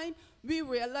is time we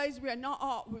realize we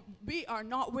are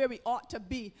not where we ought to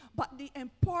be. But the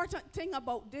important thing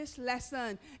about this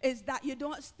lesson is that you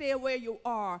don't stay where you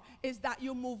are. Is that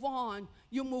you move on.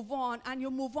 You move on, and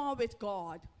you move on with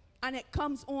God. And it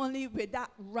comes only with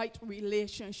that right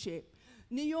relationship.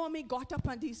 Naomi got up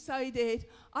and decided,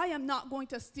 I am not going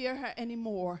to stay here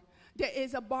anymore. There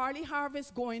is a barley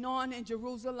harvest going on in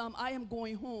Jerusalem. I am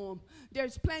going home.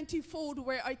 There's plenty food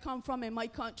where I come from in my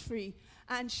country.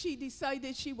 And she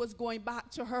decided she was going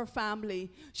back to her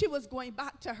family. She was going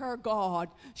back to her God.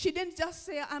 She didn't just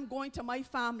say, I'm going to my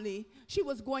family. She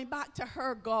was going back to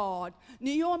her God.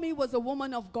 Naomi was a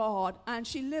woman of God, and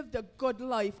she lived a good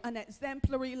life, an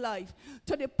exemplary life,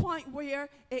 to the point where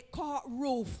it caught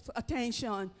Ruth's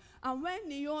attention. And when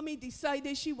Naomi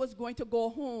decided she was going to go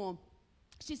home,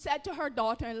 she said to her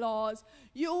daughter-in-laws,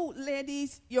 you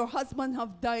ladies, your husbands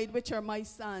have died, which are my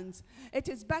sons. It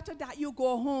is better that you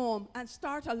go home and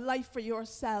start a life for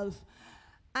yourself.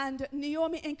 And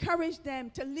Naomi encouraged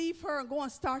them to leave her and go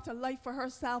and start a life for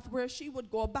herself, where she would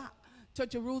go back to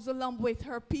Jerusalem with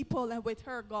her people and with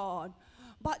her God.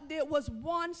 But there was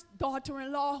one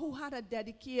daughter-in-law who had a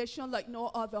dedication like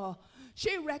no other.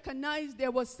 She recognized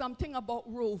there was something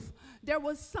about Ruth. There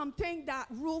was something that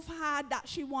Ruth had that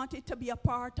she wanted to be a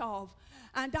part of.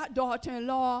 And that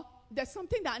daughter-in-law, there's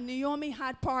something that Naomi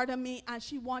had part of me, and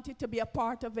she wanted to be a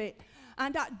part of it.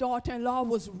 And that daughter-in-law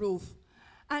was Ruth.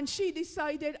 And she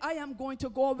decided, I am going to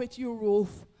go with you,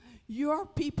 Ruth. Your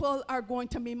people are going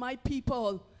to be my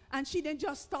people. And she didn't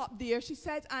just stop there. She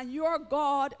said, and your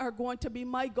God are going to be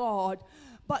my God.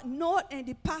 But note in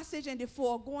the passage in the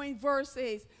foregoing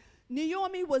verses,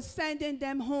 Naomi was sending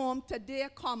them home to their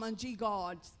common G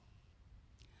gods.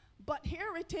 But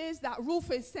here it is that Ruth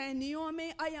is saying,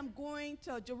 Naomi, I am going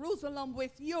to Jerusalem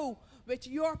with you, with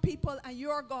your people and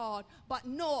your God. But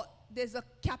note, there's a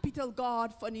capital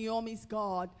God for Naomi's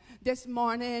God. This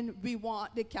morning, we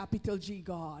want the capital G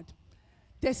God.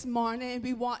 This morning,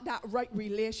 we want that right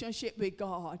relationship with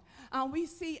God. And we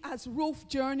see as Ruth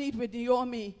journeyed with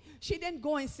Naomi, she didn't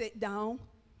go and sit down.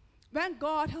 When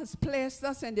God has placed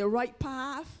us in the right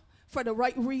path for the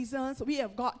right reasons, we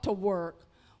have got to work.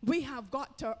 We have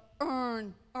got to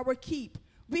earn our keep.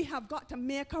 We have got to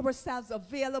make ourselves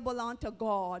available unto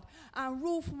God. And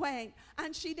Ruth went,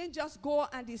 and she didn't just go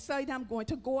and decide, I'm going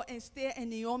to go and stay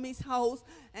in Naomi's house,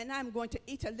 and I'm going to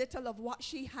eat a little of what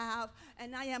she have,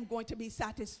 and I am going to be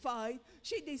satisfied.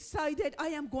 She decided, I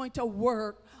am going to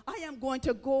work. I am going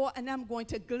to go, and I'm going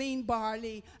to glean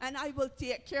barley, and I will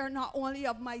take care not only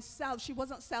of myself, she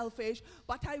wasn't selfish,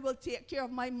 but I will take care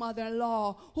of my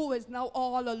mother-in-law, who is now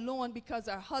all alone because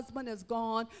her husband is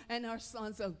gone and her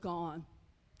sons are gone.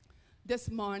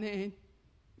 This morning,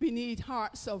 we need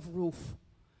hearts of Ruth.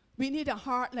 We need a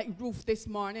heart like Ruth this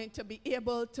morning to be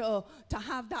able to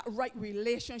have that right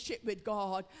relationship with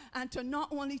God, and to not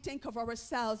only think of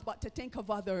ourselves, but to think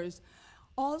of others.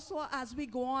 Also, as we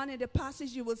go on in the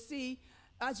passage, you will see,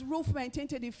 as Ruth went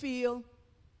into the field,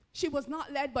 she was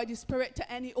not led by the Spirit to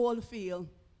any old field.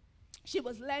 She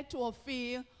was led to a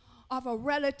field of a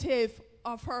relative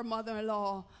of her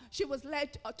mother-in-law. She was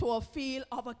led to a field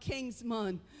of a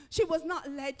kinsman. She was not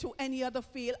led to any other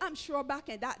field. I'm sure back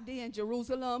in that day in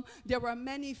Jerusalem, there were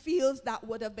many fields that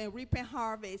would have been reaping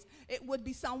harvest. It would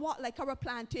be somewhat like our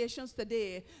plantations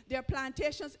today. There are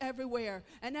plantations everywhere,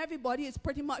 and everybody is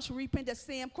pretty much reaping the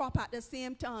same crop at the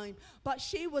same time. But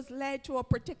she was led to a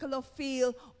particular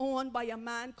field owned by a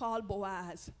man called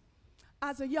Boaz.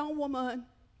 As a young woman,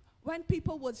 when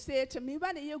people would say to me,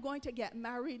 when are you going to get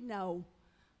married now?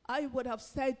 I would have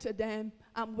said to them,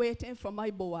 I'm waiting for my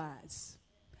Boaz.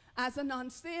 As an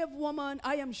unsaved woman,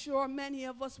 I am sure many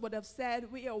of us would have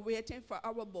said, we are waiting for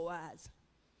our Boaz.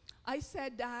 I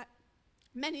said that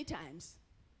many times,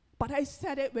 but I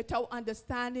said it without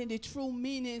understanding the true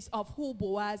meanings of who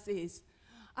Boaz is.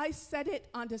 I said it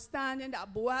understanding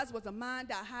that Boaz was a man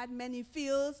that had many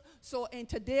fields. So in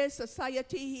today's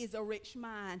society, he's a rich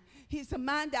man. He's a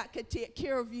man that could take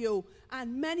care of you.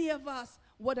 And many of us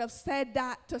would have said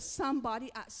that to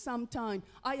somebody at some time.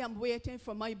 I am waiting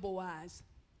for my Boaz.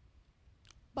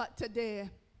 But today,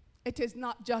 it is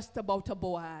not just about a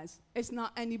Boaz. It's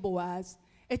not any Boaz.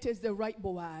 It is the right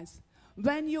Boaz.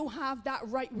 When you have that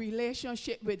right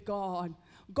relationship with God,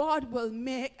 God will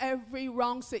make every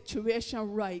wrong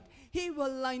situation right. He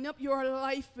will line up your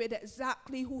life with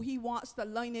exactly who he wants to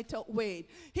line it up with.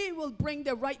 He will bring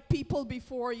the right people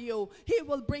before you. He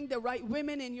will bring the right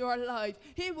women in your life.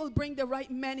 He will bring the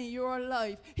right men in your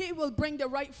life. He will bring the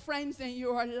right friends in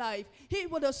your life. He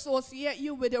will associate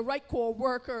you with the right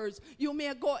co-workers. You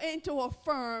may go into a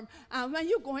firm, and when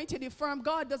you go into the firm,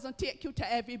 God doesn't take you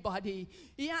to everybody.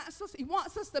 He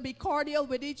wants us to be cordial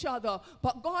with each other,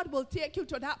 but God will take you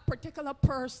to that particular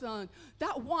person,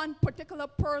 that one particular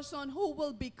person who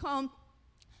will become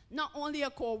not only a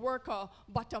co-worker,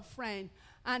 but a friend.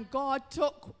 And God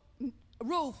took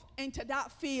Ruth into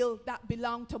that field that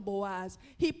belonged to Boaz.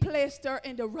 He placed her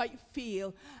in the right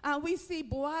field. And we see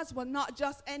Boaz was not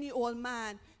just any old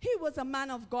man. He was a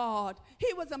man of God.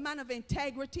 He was a man of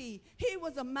integrity. He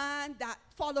was a man that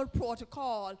followed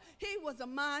protocol. He was a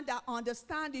man that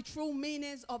understood the true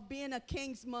meanings of being a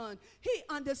kingsman. He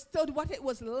understood what it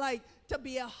was like to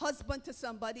be a husband to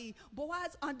somebody.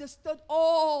 Boaz understood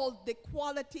all the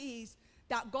qualities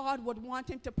that God would want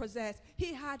him to possess.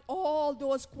 He had all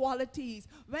those qualities.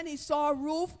 When he saw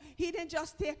Ruth, he didn't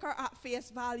just take her at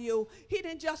face value. He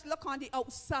didn't just look on the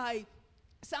outside.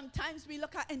 Sometimes we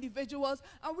look at individuals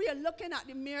and we are looking at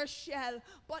the mere shell,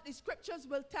 but the scriptures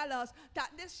will tell us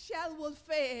that this shell will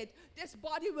fade, this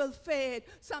body will fade.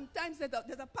 Sometimes there's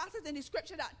a passage in the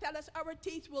scripture that tells us our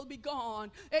teeth will be gone.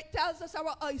 It tells us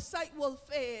our eyesight will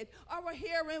fade, our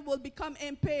hearing will become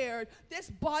impaired,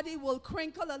 this body will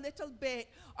crinkle a little bit,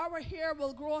 our hair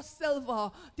will grow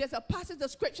silver. There's a passage of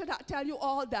scripture that tells you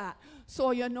all that. So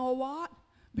you know what?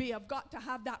 We have got to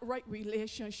have that right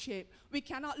relationship. We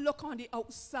cannot look on the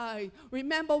outside.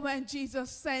 Remember when Jesus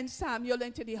sent Samuel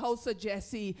into the house of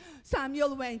Jesse?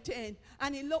 Samuel went in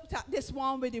and he looked at this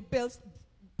one with the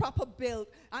proper build.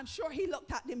 I'm sure he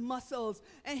looked at the muscles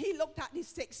and he looked at the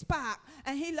six-pack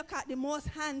and he looked at the most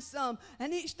handsome.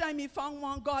 And each time he found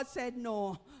one, God said,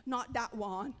 no, not that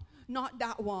one, not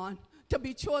that one. To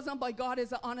be chosen by God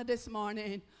is an honor this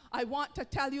morning. I want to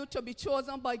tell you, to be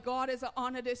chosen by God is an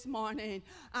honor this morning.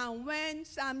 And when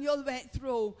Samuel went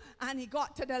through and he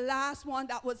got to the last one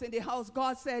that was in the house,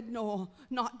 God said, no,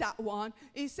 not that one.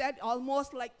 He said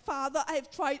almost like, Father,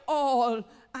 I've tried all.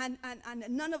 And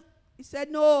none of, he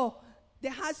said, no,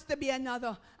 there has to be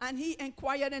another. And he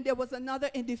inquired, and there was another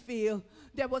in the field.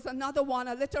 There was another one,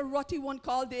 a little rutty one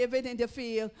called David in the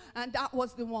field. And that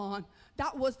was the one.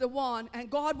 That was the one. And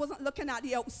God wasn't looking at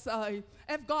the outside.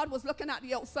 If God was looking at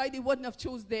the outside, he wouldn't have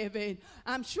chosen David.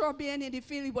 I'm sure being in the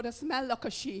field, he would have smelled like a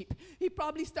sheep. He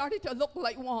probably started to look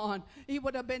like one. He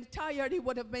would have been tired. He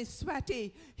would have been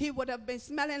sweaty. He would have been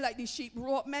smelling like the sheep.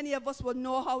 Many of us will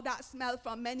know how that smelled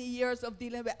from many years of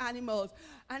dealing with animals.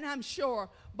 And I'm sure.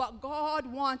 But God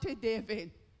wanted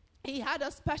David. He had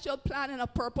a special plan and a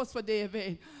purpose for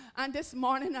David. And this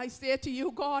morning I say to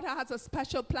you, God has a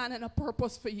special plan and a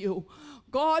purpose for you.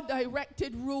 God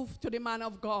directed Ruth to the man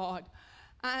of God.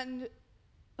 And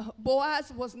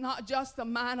Boaz was not just a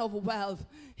man of wealth.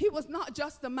 He was not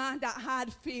just a man that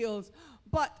had fields.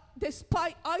 But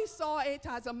despite I saw it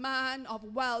as a man of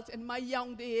wealth in my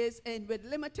young days and with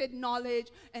limited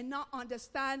knowledge and not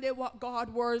understanding what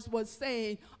God's words was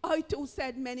saying, I too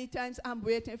said many times, I'm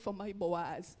waiting for my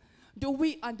Boaz. Do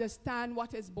we understand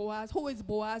what is Boaz? Who is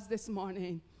Boaz this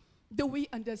morning? Do we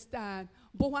understand?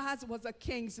 Boaz was a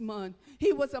kingsman.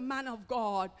 He was a man of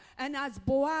God. And as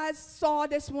Boaz saw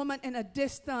this woman in a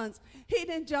distance, he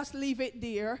didn't just leave it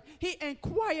there. He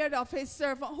inquired of his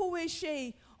servant, who is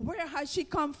she? Where has she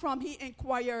come from? He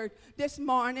inquired. This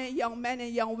morning, young men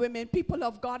and young women, people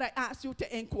of God, I ask you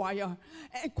to inquire.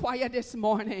 Inquire this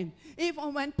morning.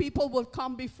 Even when people will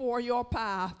come before your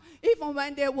path, even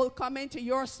when they will come into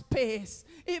your space,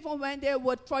 even when they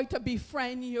will try to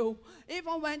befriend you,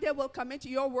 even when they will come into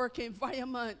your work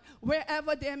environment,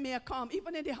 wherever they may come,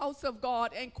 even in the house of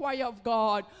God, inquire of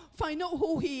God. Find out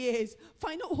who he is.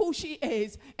 Find out who she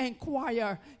is.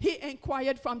 Inquire. He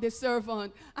inquired from the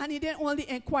servant. And he didn't only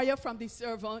inquire from the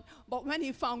servant, but when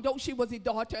he found out she was the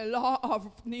daughter-in-law of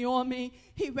Naomi,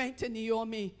 he went to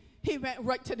Naomi. He went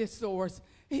right to the source.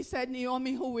 He said,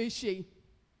 Naomi, who is she?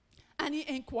 And he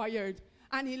inquired.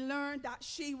 And he learned that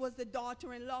she was the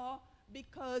daughter-in-law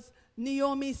because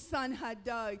Naomi's son had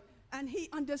died. And he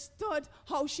understood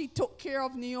how she took care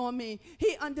of Naomi.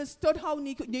 He understood how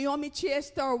Naomi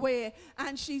chased her away.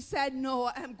 And she said, no,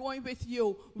 I'm going with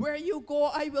you. Where you go,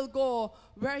 I will go.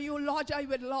 Where you lodge, I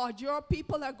will lodge. Your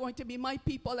people are going to be my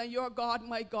people and your God,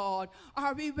 my God.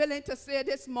 Are we willing to say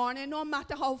this morning, no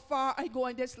matter how far I go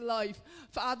in this life,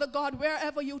 Father God,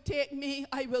 wherever you take me,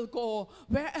 I will go.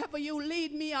 Wherever you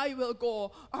lead me, I will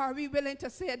go. Are we willing to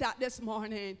say that this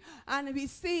morning? And we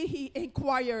see he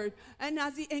inquired. And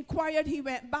as he inquired, inquired, he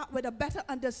went back with a better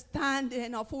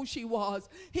understanding of who she was.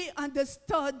 He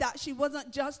understood that she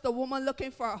wasn't just a woman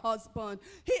looking for a husband.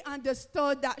 He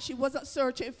understood that she wasn't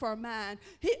searching for a man.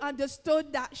 He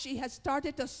understood that she had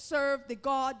started to serve the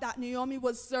God that Naomi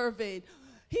was serving.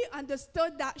 He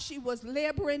understood that she was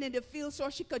laboring in the field so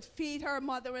she could feed her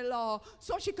mother-in-law,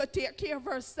 so she could take care of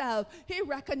herself. He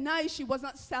recognized she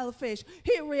wasn't selfish.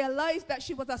 He realized that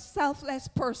she was a selfless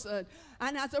person.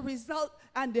 And as a result,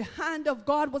 and the hand of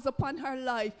God was upon her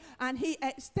life, and he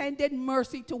extended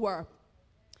mercy to her.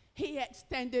 He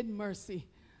extended mercy.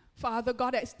 Father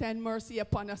God, extend mercy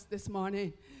upon us this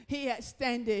morning. He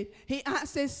extended. He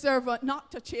asked his servant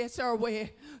not to chase her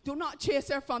away. Do not chase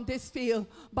her from this field,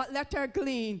 but let her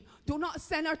glean. Do not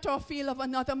send her to a field of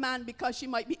another man because she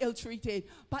might be ill-treated,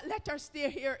 but let her stay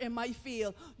here in my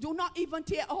field. Do not even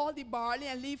take all the barley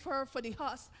and leave her for the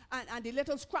husk and the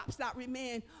little scraps that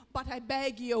remain, but I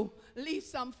beg you, leave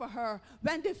some for her.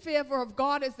 When the favor of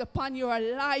God is upon your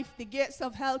life, the gates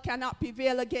of hell cannot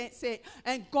prevail against it,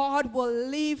 and God will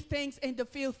leave things in the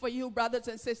field for you, brothers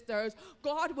and sisters.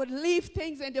 God would leave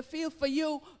things in the field for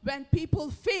you when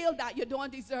people feel that you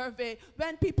don't deserve it,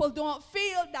 when people don't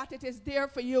feel that it is there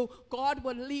for you. God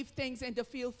will leave things in the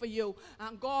field for you.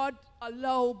 And God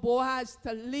allowed Boaz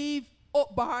to leave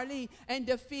barley in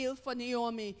the field for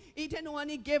Naomi. He didn't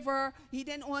only give her, he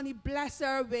didn't only bless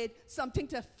her with something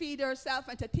to feed herself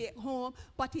and to take home,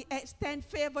 but he extended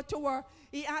favor to her.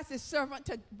 He asked his servant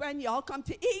to, when y'all come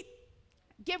to eat,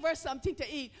 give her something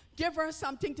to eat. Give her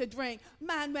something to drink.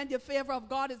 Man, when the favor of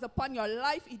God is upon your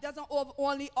life, he doesn't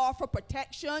only offer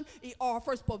protection. He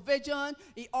offers provision.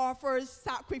 He offers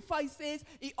sacrifices.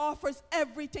 He offers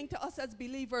everything to us as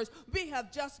believers. We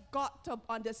have just got to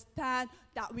understand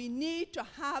that we need to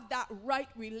have that right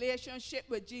relationship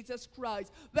with Jesus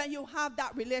Christ. When you have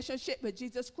that relationship with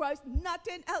Jesus Christ,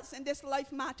 nothing else in this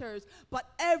life matters. But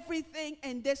everything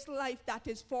in this life that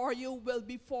is for you will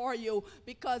be for you,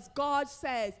 because God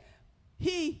says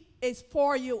he is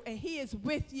for you and he is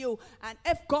with you. And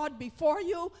if God be for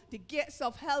you, the gates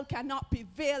of hell cannot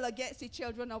prevail against the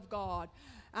children of God.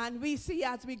 And we see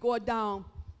as we go down,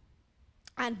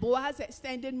 and Boaz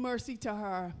extended mercy to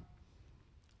her.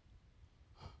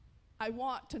 I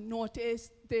want to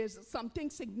notice there's something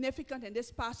significant in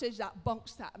this passage that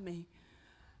bumps at me.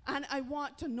 And I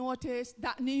want to notice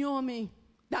that Naomi,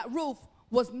 that Ruth,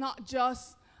 was not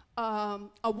just a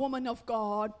woman of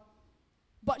God,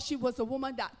 but she was a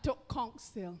woman that took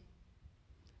counsel.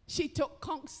 She took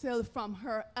counsel from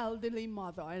her elderly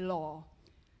mother-in-law.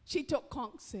 She took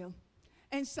counsel.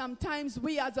 And sometimes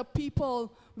we as a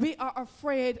people, we are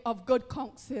afraid of good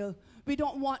counsel. We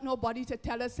don't want nobody to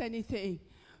tell us anything.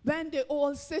 When the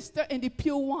old sister in the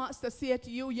pew wants to say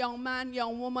to you, young man,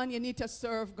 young woman, you need to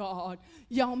serve God.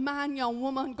 Young man, young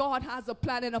woman, God has a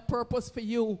plan and a purpose for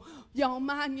you. Young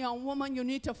man, young woman, you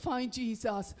need to find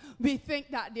Jesus. We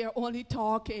think that they're only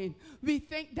talking. We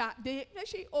think that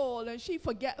she old and she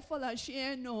forgetful and she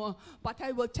ain't know. But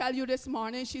I will tell you this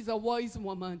morning, she's a wise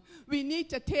woman. We need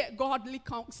to take godly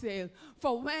counsel.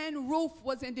 For when Ruth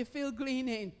was in the field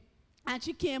gleaning, and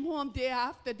she came home day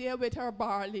after day with her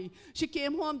barley. She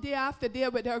came home day after day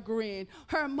with her grain.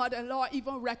 Her mother-in-law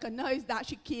even recognized that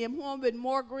she came home with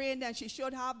more grain than she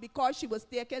should have because she was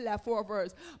taking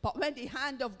leftovers. But when the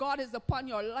hand of God is upon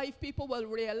your life, people will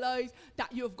realize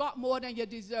that you've got more than you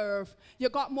deserve. You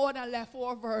got more than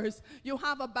leftovers. You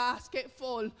have a basket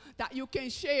full that you can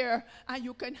share, and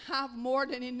you can have more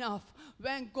than enough.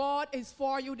 When God is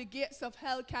for you, the gates of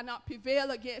hell cannot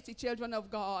prevail against the children of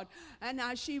God. And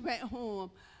as she went home,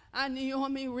 and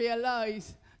Naomi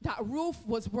realized that Ruth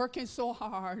was working so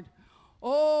hard.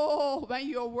 Oh, when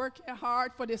you're working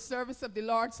hard for the service of the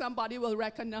Lord, somebody will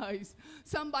recognize.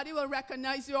 Somebody will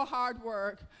recognize your hard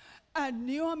work. And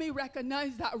Naomi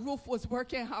recognized that Ruth was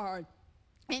working hard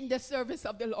in the service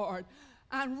of the Lord.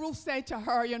 And Ruth said to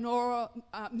her,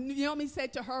 Naomi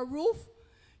said to her, Ruth,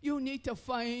 you need to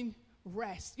find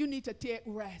rest. You need to take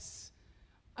rest.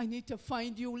 I need to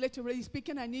find you, literally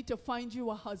speaking, I need to find you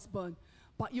a husband,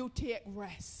 but you take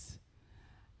rest.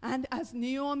 And as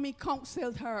Naomi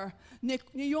counseled her,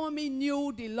 Naomi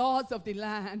knew the laws of the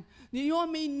land.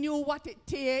 Naomi knew what it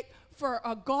takes for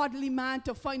a godly man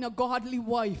to find a godly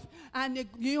wife. And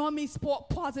Naomi spoke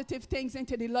positive things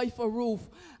into the life of Ruth.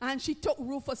 And she took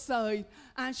Ruth aside,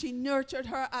 and she nurtured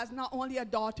her as not only a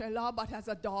daughter-in-law, but as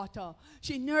a daughter.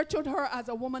 She nurtured her as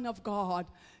a woman of God.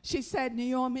 She said,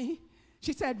 Naomi,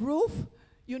 she said, Ruth,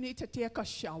 you need to take a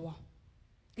shower.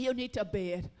 You need to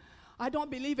bathe. I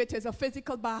don't believe it is a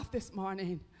physical bath this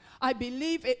morning. I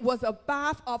believe it was a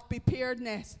bath of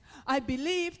preparedness. I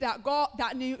believe that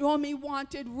Naomi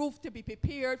wanted Ruth to be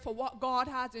prepared for what God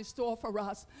has in store for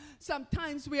us.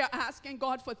 Sometimes we are asking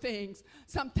God for things.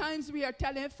 Sometimes we are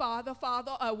telling Father,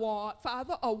 Father, I want.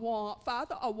 Father, I want.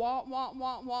 Father, I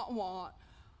want.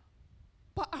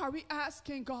 But are we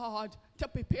asking God to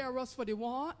prepare us for the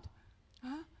want?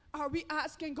 Huh? Are we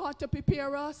asking God to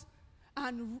prepare us?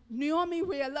 And Naomi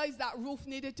realized that Ruth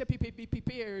needed to be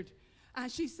prepared. And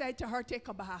she said to her, take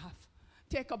a bath.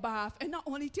 Take a bath. And not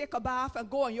only take a bath and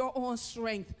go on your own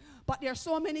strength, but there are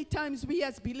so many times we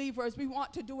as believers, we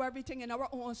want to do everything in our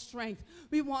own strength.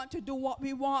 We want to do what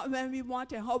we want, when we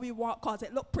want, and how we want, because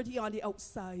it looks pretty on the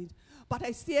outside. But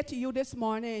I say to you this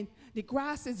morning, the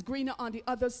grass is greener on the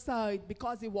other side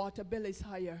because the water bill is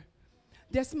higher.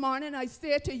 This morning I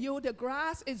say to you, the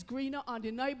grass is greener on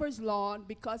the neighbor's lawn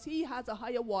because he has a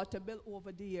higher water bill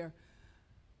over there.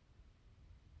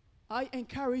 I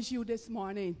encourage you this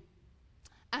morning,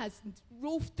 as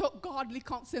Ruth took godly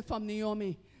counsel from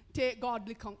Naomi, take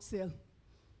godly counsel.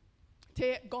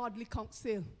 Take godly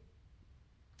counsel.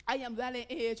 I am well in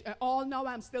age, and all now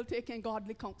I'm still taking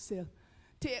godly counsel.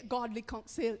 Take godly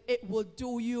counsel. It will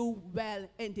do you well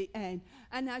in the end.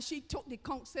 And as she took the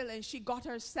counsel and she got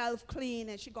herself clean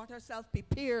and she got herself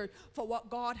prepared for what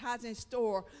God has in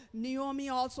store, Naomi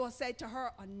also said to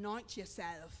her, anoint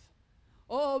yourself.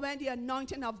 Oh, when the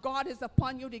anointing of God is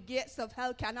upon you, the gates of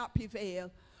hell cannot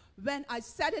prevail. When I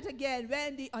said it again,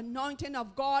 when the anointing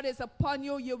of God is upon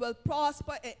you, you will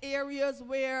prosper in areas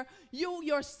where you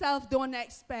yourself don't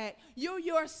expect. You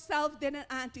yourself didn't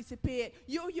anticipate.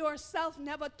 You yourself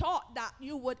never thought that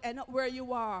you would end up where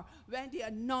you are. When the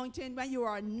anointing, when you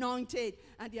are anointed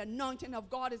and the anointing of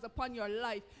God is upon your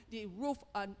life, Naomi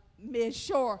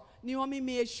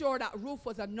made sure that Ruth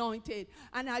was anointed.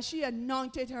 And as she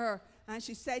anointed her, and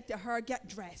she said to her, get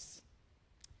dressed.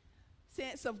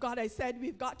 Saints of God, I said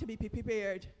we've got to be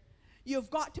prepared. You've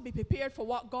got to be prepared for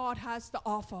what God has to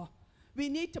offer. We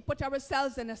need to put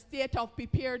ourselves in a state of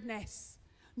preparedness.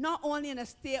 Not only in a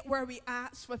state where we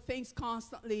ask for things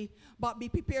constantly, but be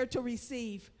prepared to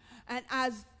receive. And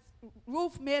as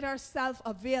Ruth made herself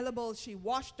available, she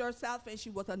washed herself and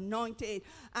she was anointed.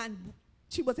 And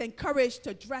she was encouraged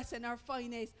to dress in her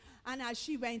finest. And as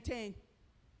she went in,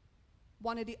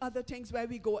 one of the other things where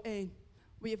we go in,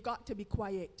 we have got to be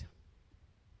quiet.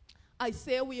 I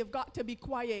say we have got to be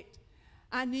quiet.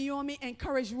 And Naomi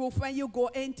encouraged Ruth, when you go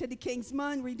into the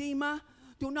kinsman, redeemer,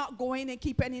 do not go in and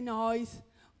keep any noise.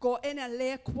 Go in and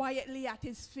lay quietly at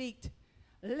his feet.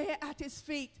 Lay at his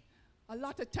feet. A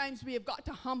lot of times we have got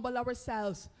to humble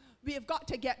ourselves. We have got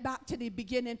to get back to the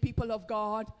beginning, people of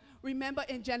God. Remember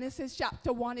in Genesis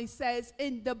chapter 1, it says,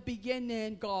 in the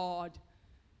beginning, God.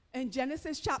 In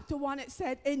Genesis chapter 1, it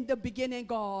said, in the beginning,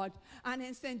 God. And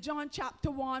in St. John chapter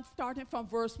 1, starting from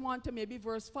verse 1 to maybe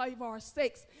verse 5 or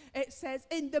 6, it says,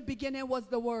 in the beginning was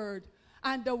the Word,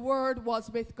 and the Word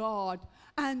was with God,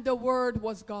 and the Word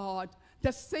was God.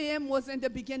 The same was in the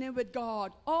beginning with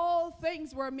God. All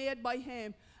things were made by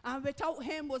him, and without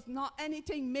him was not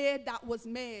anything made that was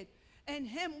made. In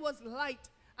him was light,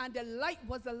 and the light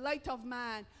was the light of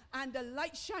man, and the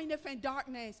light shineth in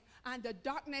darkness, and the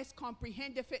darkness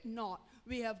comprehendeth it not.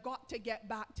 We have got to get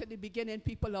back to the beginning,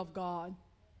 people of God.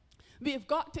 We have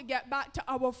got to get back to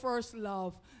our first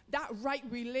love, that right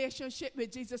relationship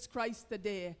with Jesus Christ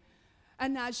today.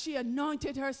 And as she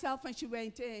anointed herself and she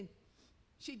went in,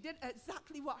 she did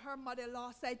exactly what her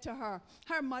mother-in-law said to her.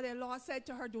 Her mother-in-law said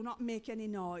to her, do not make any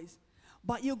noise,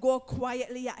 but you go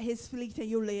quietly at his feet and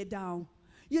you lay down.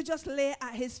 You just lay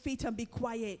at his feet and be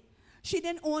quiet. She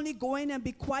didn't only go in and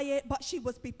be quiet, but she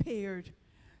was prepared.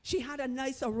 She had a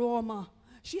nice aroma.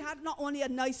 She had not only a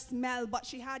nice smell, but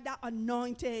she had that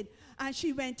anointed. And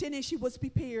she went in and she was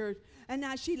prepared. And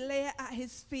as she lay at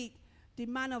his feet, the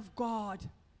man of God,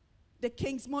 the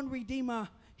kinsman redeemer,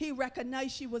 he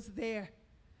recognized she was there.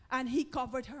 And he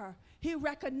covered her. He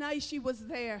recognized she was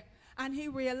there. And he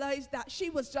realized that she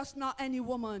was just not any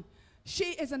woman. She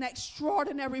is an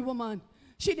extraordinary woman.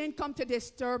 She didn't come to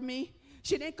disturb me.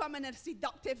 She didn't come in a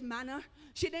seductive manner.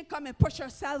 She didn't come and push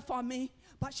herself on me.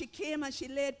 But she came and she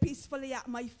laid peacefully at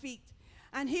my feet.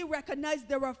 And he recognized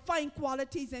there were fine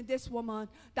qualities in this woman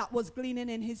that was gleaning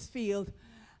in his field.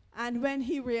 And when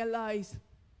he realized,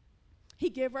 he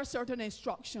gave her certain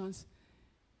instructions.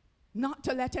 Not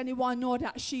to let anyone know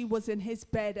that she was in his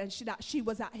bed and that she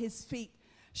was at his feet.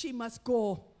 She must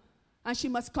go. And she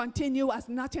must continue as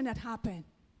nothing had happened.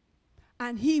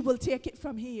 And he will take it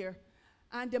from here.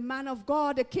 And the man of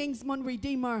God, the kinsman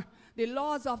redeemer, the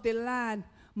laws of the land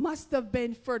must have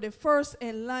been for the first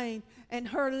in line in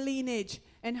her lineage,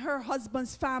 and her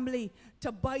husband's family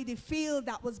to buy the field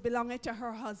that was belonging to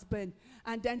her husband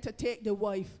and then to take the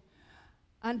wife.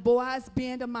 And Boaz,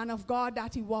 being the man of God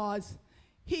that he was,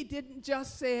 he didn't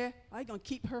just say, I'm going to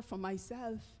keep her for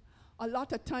myself. A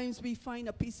lot of times we find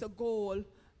a piece of gold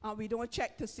and we don't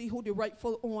check to see who the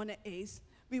rightful owner is.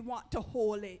 We want to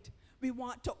hold it. We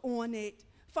want to own it.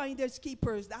 Finders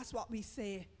keepers, that's what we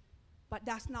say. But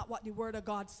that's not what the word of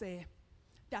God say.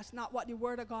 That's not what the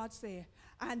word of God say.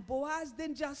 And Boaz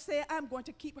didn't just say, I'm going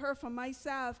to keep her for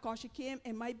myself because she came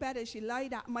in my bed and she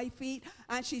lied at my feet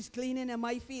and she's gleaning in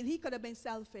my field. He could have been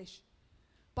selfish.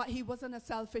 But he wasn't a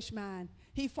selfish man.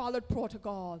 He followed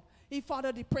protocol. He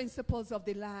followed the principles of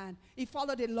the land. He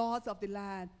followed the laws of the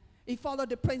land. He followed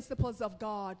the principles of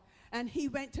God. And he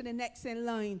went to the next in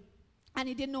line. And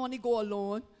he didn't only go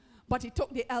alone, but he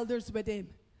took the elders with him.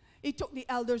 He took the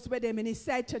elders with him and he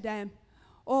said to them,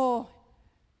 oh,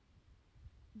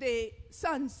 the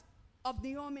sons of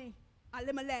Naomi,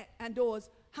 Elimelek, and those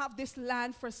have this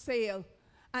land for sale.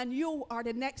 And you are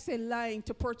the next in line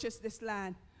to purchase this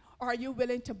land. Are you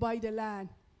willing to buy the land?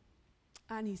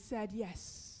 And he said,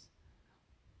 yes.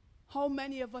 How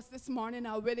many of us this morning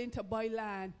are willing to buy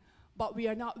land, but we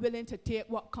are not willing to take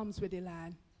what comes with the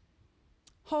land?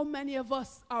 How many of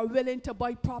us are willing to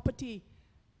buy property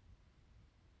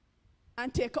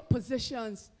and take up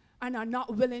positions and are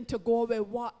not willing to go with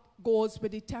what goes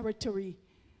with the territory?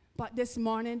 But this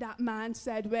morning that man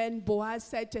said, when Boaz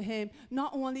said to him,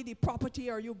 not only the property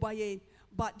are you buying,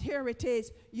 but here it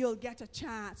is, you'll get a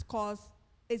chance because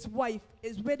his wife,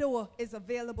 his widow is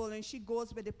available and she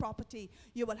goes with the property.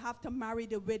 You will have to marry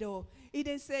the widow. He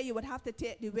didn't say you would have to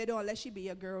take the widow unless she be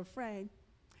your girlfriend.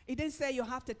 He didn't say you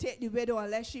have to take the widow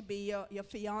unless she be your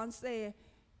fiancé.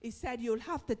 He said you'll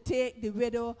have to take the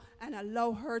widow and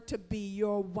allow her to be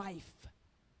your wife.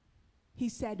 He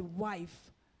said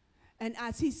wife. And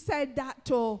as he said that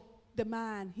to the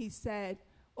man, he said,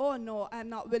 oh no, I'm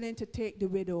not willing to take the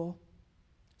widow.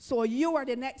 So you are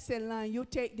the next in line, you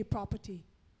take the property.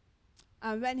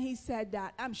 And when he said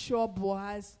that, I'm sure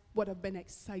Boaz would have been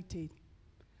excited.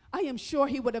 I am sure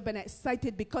he would have been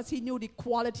excited because he knew the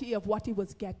quality of what he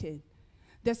was getting.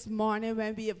 This morning,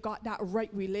 when we have got that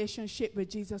right relationship with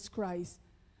Jesus Christ,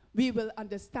 we will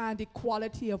understand the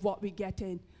quality of what we're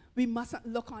getting. We mustn't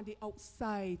look on the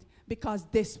outside because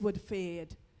this would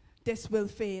fade. This will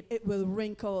fade. It will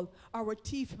wrinkle. Our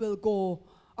teeth will go.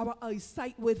 Our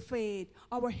eyesight will fade.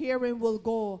 Our hearing will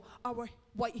go. Our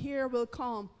white hair will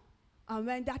come. And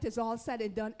when that is all said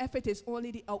and done, if it is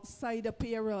only the outside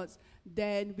appearance,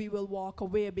 then we will walk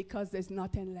away because there's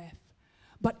nothing left.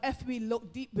 But if we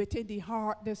look deep within the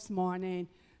heart this morning,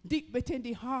 deep within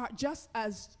the heart, just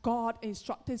as God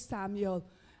instructed Samuel,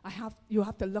 you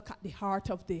have to look at the heart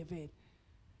of David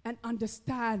and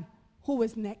understand who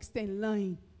is next in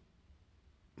line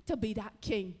to be that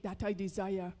king that I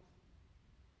desire.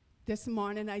 This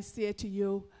morning I say to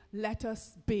you, let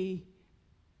us be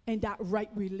in that right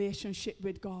relationship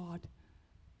with God.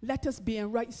 Let us be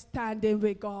in right standing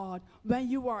with God. When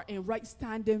you are in right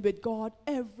standing with God,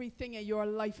 everything in your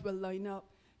life will line up.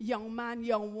 Young man,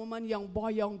 young woman, young boy,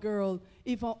 young girl,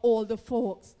 even older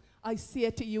folks. I say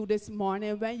to you this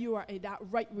morning, when you are in that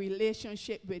right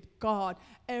relationship with God,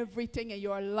 everything in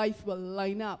your life will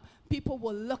line up. People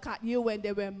will look at you and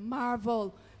they will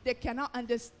marvel. They cannot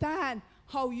understand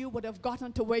how you would have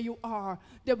gotten to where you are.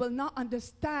 They will not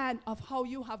understand of how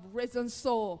you have risen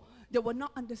so. They will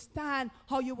not understand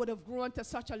how you would have grown to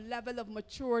such a level of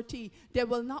maturity. They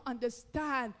will not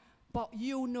understand, but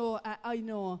you know, I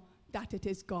know that it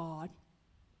is God.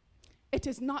 It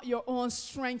is not your own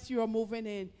strength you are moving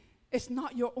in. It's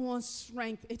not your own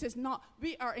strength. It is not,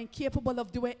 we are incapable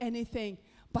of doing anything,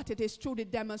 but it is through the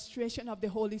demonstration of the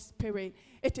Holy Spirit.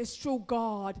 It is through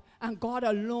God and God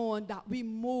alone that we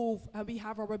move and we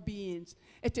have our beings.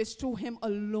 It is through him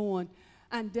alone.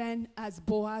 And then as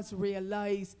Boaz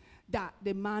realized that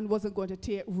the man wasn't going to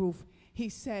take Ruth, he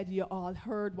said, you all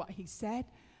heard what he said.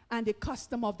 And the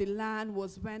custom of the land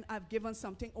was, when I've given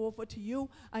something over to you,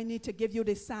 I need to give you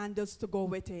the sandals to go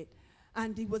with it.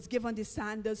 And he was given the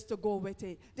sandals to go with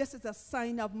it. This is a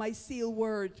sign of my seal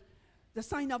word. The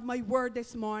sign of my word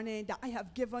this morning, that I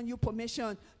have given you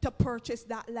permission to purchase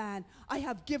that land. I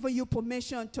have given you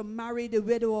permission to marry the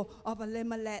widow of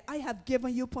Elimelek. I have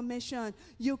given you permission.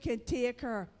 You can take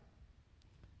her.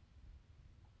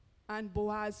 And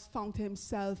Boaz found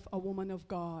himself a woman of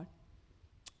God.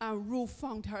 And Ruth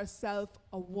found herself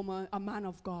a man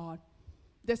of God.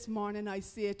 This morning I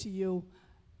say to you,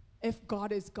 if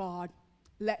God is God,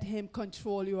 let him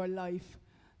control your life.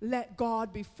 Let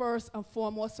God be first and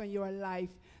foremost in your life.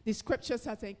 The scriptures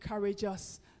has encouraged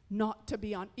us not to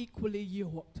be unequally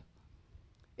yoked.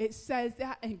 It says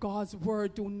that in God's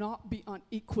word, do not be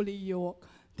unequally yoked.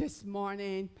 This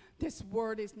morning, this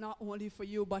word is not only for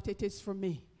you, but it is for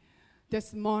me.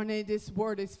 This morning, this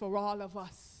word is for all of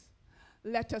us.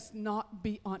 Let us not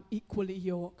be unequally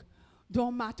yoked.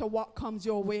 Don't matter what comes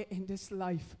your way in this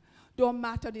life. Don't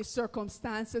matter the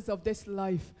circumstances of this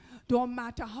life. Don't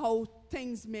matter how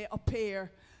things may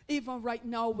appear. Even right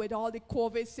now with all the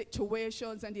COVID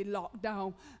situations and the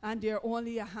lockdown, and there are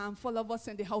only a handful of us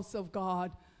in the house of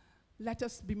God, let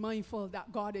us be mindful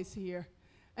that God is here.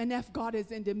 And if God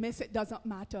is in the midst, it doesn't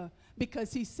matter.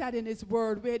 Because he said in his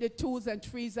word, where the twos and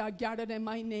threes are gathered in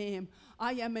my name,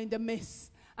 I am in the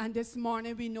midst. And this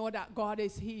morning we know that God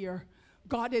is here.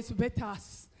 God is with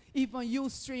us. Even you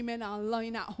streaming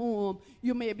online at home,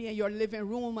 you may be in your living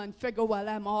room and figure, well,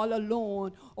 I'm all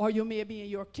alone. Or you may be in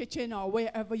your kitchen or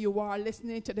wherever you are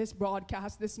listening to this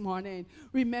broadcast this morning.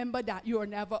 Remember that you are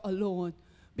never alone.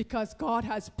 Because God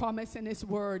has promised in his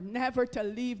word never to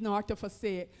leave nor to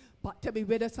forsake, but to be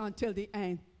with us until the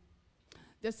end.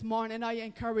 This morning I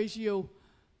encourage you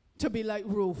to be like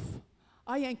Ruth.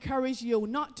 I encourage you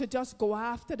not to just go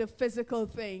after the physical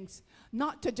things,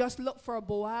 not to just look for a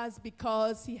Boaz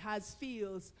because he has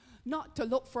fields, not to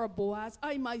look for a Boaz.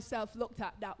 I myself looked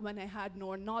at that when I had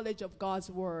no knowledge of God's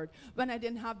word, when I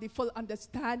didn't have the full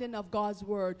understanding of God's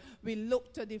word. We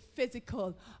looked to the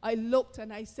physical. I looked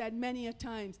and I said many a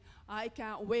times, I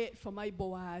can't wait for my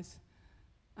Boaz.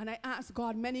 And I asked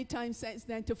God many times since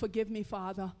then to forgive me,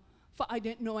 Father, for I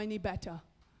didn't know any better.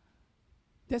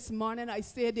 This morning I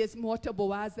say there's more to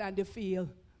Boaz than the field.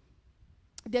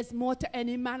 There's more to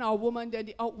any man or woman than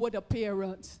the outward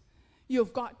appearance.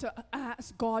 You've got to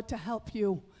ask God to help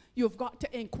you. You've got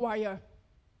to inquire.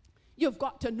 You've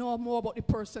got to know more about the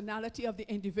personality of the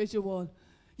individual.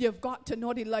 You've got to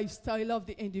know the lifestyle of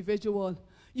the individual.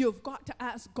 You've got to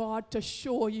ask God to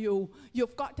show you.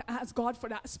 You've got to ask God for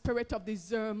that spirit of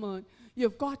discernment.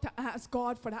 You've got to ask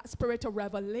God for that spirit of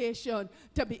revelation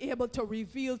to be able to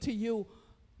reveal to you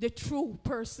the true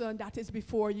person that is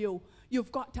before you.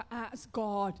 You've got to ask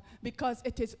God, because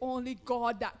it is only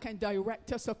God that can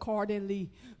direct us accordingly.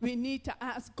 We need to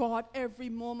ask God every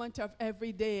moment of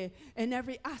every day, in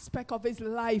every aspect of his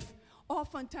life.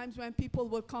 Oftentimes when people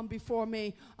will come before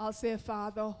me, I'll say,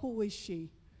 Father, who is she?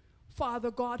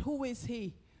 Father God, who is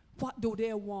he? What do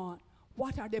they want?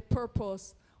 What are their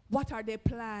purpose? What are their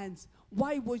plans?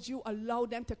 Why would you allow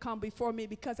them to come before me?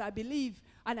 Because I believe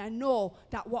and I know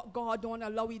that what God don't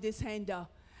allow it is hinder.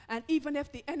 And even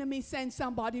if the enemy sends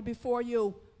somebody before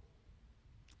you,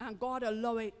 and God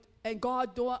allow it, and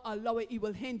God don't allow it, he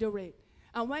will hinder it.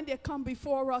 And when they come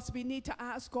before us, we need to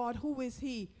ask God, who is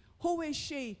he? Who is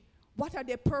she? What are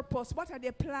their purpose? What are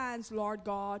their plans, Lord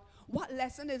God? What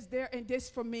lesson is there in this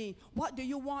for me? What do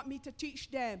you want me to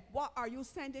teach them? What are you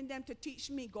sending them to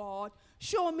teach me, God?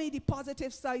 Show me the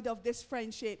positive side of this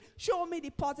friendship. Show me the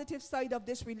positive side of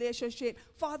this relationship.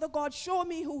 Father God, show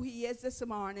me who he is this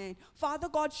morning. Father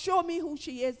God, show me who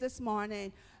she is this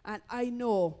morning. And I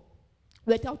know,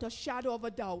 without a shadow of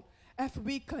a doubt, if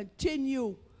we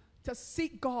continue to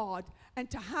seek God and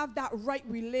to have that right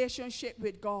relationship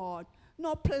with God,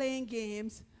 not playing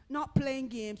games, not playing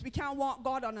games. We can't want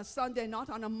God on a Sunday, not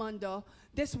on a Monday.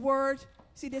 This word,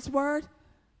 see this word?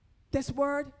 This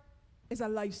word is a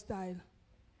lifestyle.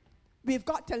 We've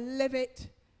got to live it.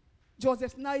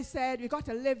 Joseph Nye said, you got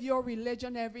to live your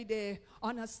religion every day.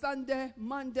 On a Sunday,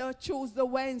 Monday, Tuesday,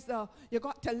 Wednesday, you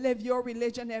got to live your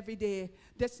religion every day.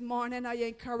 This morning, I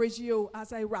encourage you,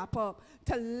 as I wrap up,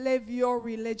 to live your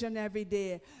religion every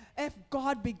day. If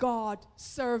God be God,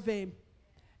 serve him.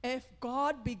 If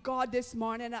God be God this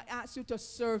morning, I ask you to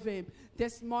serve him.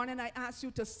 This morning, I ask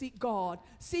you to seek God.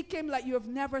 Seek him like you have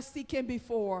never seen him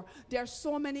before. There are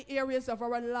so many areas of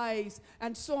our lives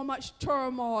and so much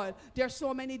turmoil. There are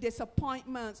so many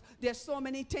disappointments. There are so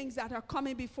many things that are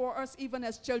coming before us, even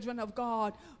as children of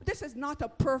God. This is not a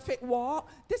perfect walk.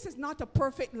 This is not a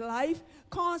perfect life.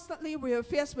 Constantly, we are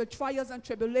faced with trials and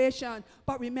tribulation.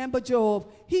 But remember Job.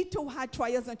 He too had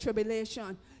trials and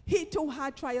tribulation. He too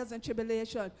had trials and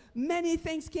tribulation. Many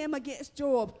things came against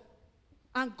Job.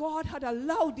 And God had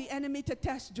allowed the enemy to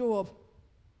test Job.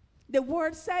 The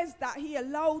word says that he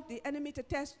allowed the enemy to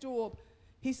test Job.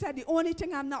 He said, the only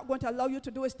thing I'm not going to allow you to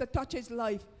do is to touch his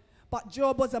life. But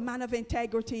Job was a man of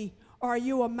integrity. Are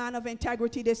you a man of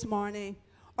integrity this morning?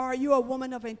 Are you a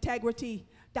woman of integrity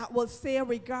that will say,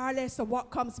 regardless of what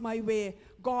comes my way,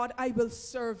 God, I will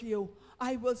serve you.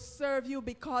 I will serve you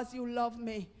because you love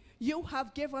me. You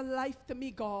have given life to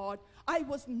me, God. I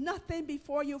was nothing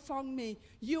before you found me.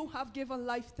 You have given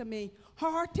life to me.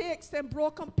 Heartaches and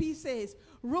broken pieces,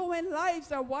 ruined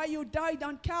lives are why you died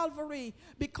on Calvary,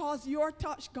 because your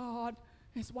touch, God.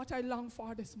 It's what I long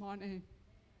for this morning.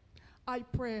 I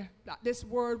pray that this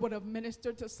word would have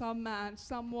ministered to some man,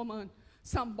 some woman,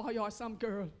 some boy or some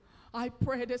girl. I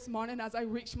pray this morning as I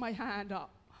reach my hand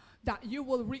up, that you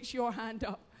will reach your hand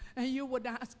up and you would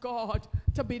ask God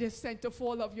to be the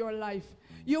centerfold of your life.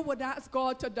 You would ask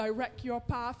God to direct your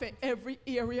path in every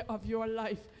area of your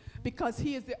life, because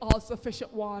he is the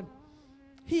all-sufficient one.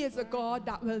 He is a God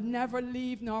that will never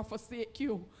leave nor forsake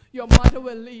you. Your mother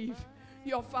will leave.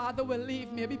 Your father will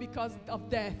leave, maybe because of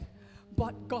death.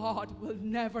 But God will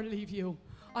never leave you.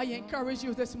 I encourage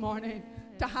you this morning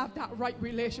to have that right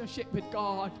relationship with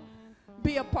God.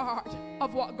 Be a part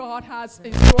of what God has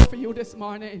in store for you this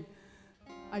morning.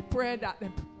 I pray that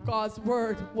God's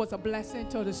word was a blessing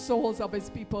to the souls of his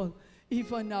people,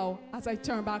 even now, as I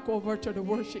turn back over to the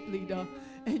worship leader,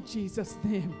 in Jesus'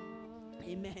 name.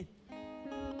 Amen.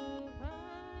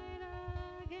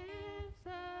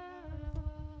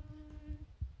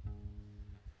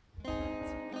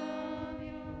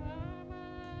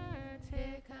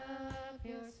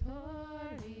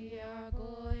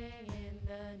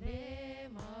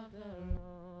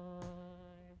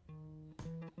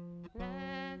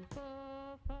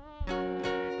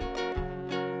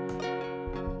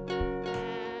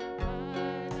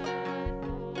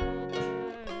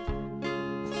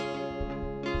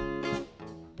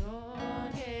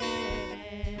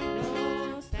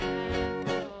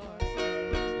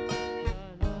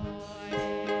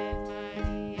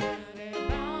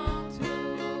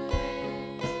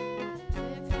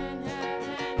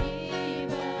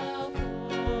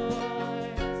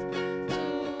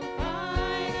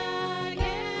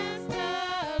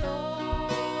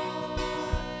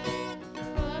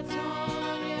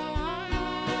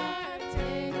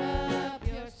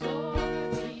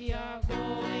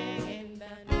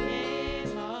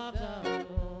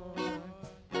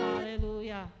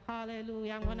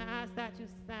 Hallelujah. I'm going to ask that you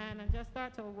stand and just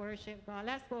start to worship God.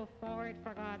 Let's go forward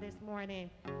for God this morning.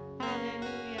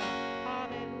 Hallelujah.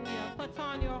 Hallelujah. Put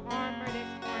on your armor this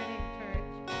morning, church.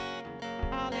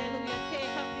 Hallelujah.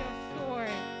 Take up your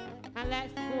sword and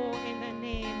let's go in the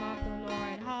name of the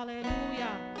Lord.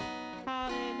 Hallelujah.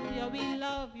 Hallelujah. We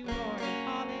love you, Lord.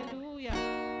 Hallelujah.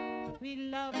 We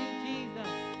love you, Jesus.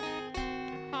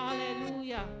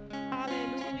 Hallelujah.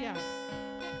 Hallelujah.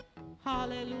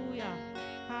 Hallelujah.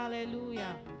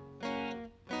 Hallelujah.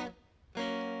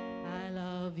 I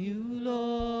love you,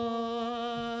 Lord.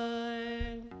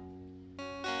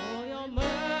 Oh, your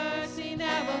mercy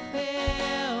never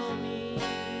failed me.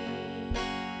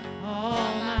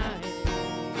 All my days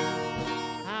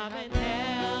I've been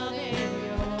held in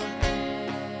your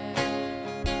hand.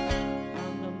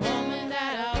 From the moment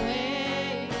that I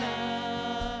wake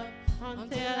up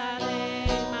until I lay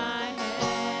my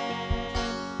head,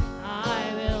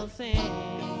 I will sing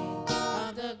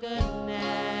of the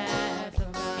goodness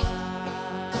of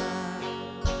God.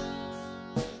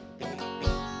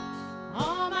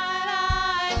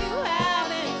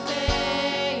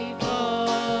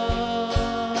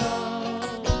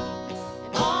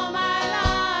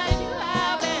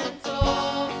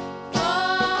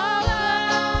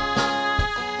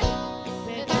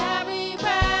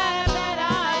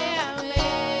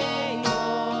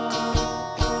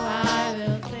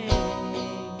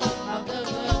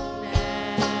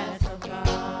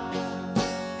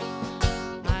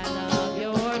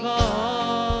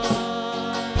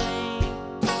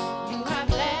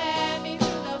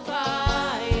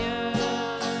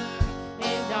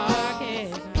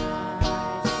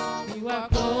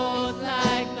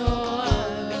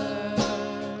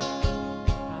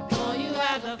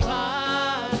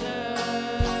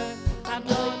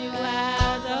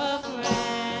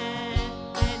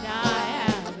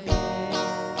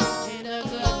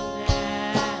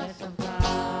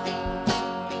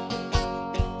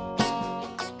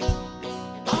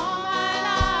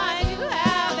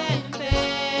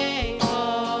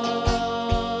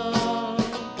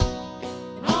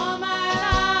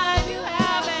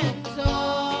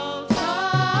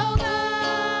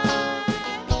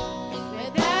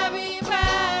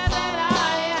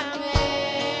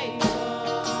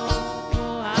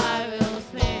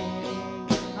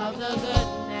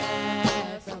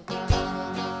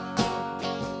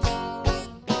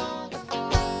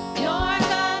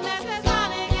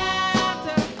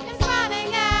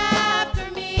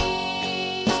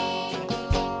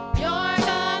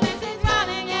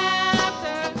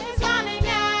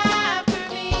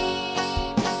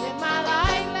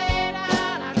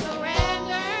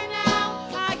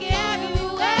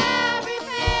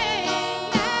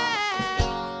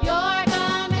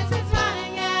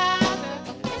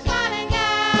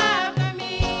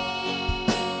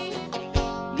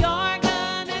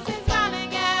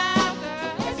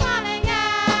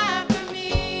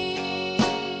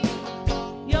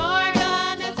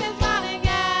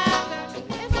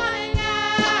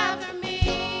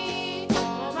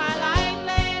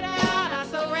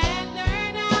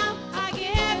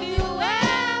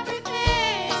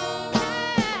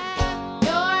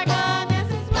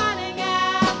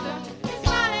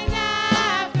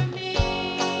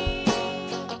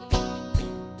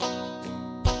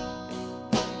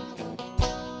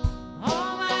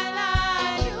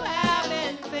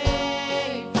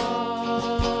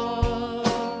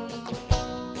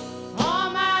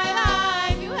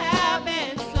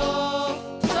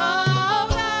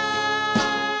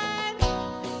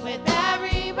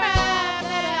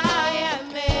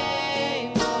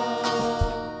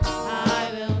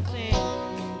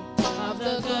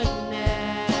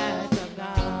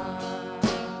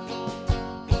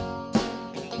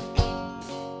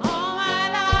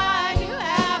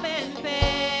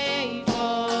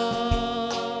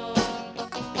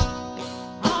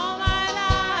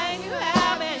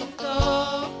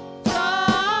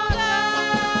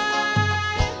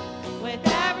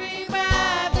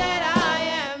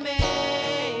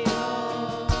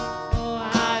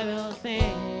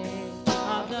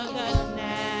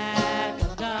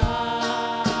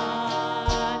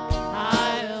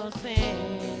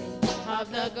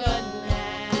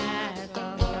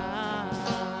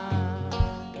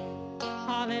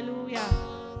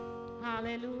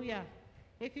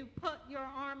 you put your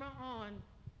armor on,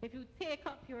 if you take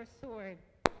up your sword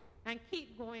and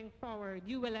keep going forward,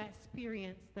 you will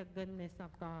experience the goodness of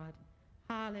God.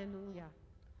 Hallelujah.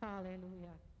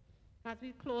 Hallelujah. As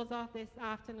we close off this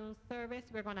afternoon service,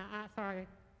 we're going to ask our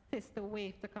sister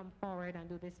Wave to come forward and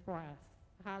do this for us.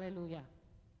 Hallelujah.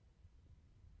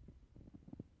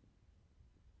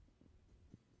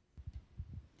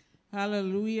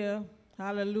 Hallelujah,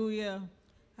 hallelujah,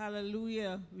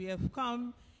 hallelujah. We have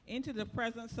come into the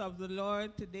presence of the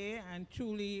Lord today, and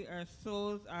truly our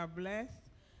souls are blessed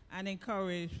and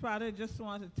encouraged. Father, just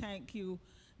want to thank you.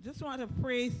 Just want to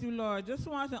praise you, Lord. Just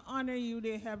want to honor you,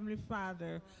 dear Heavenly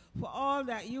Father, for all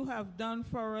that you have done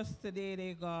for us today,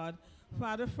 dear God.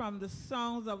 Father, from the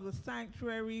songs of the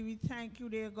sanctuary, we thank you,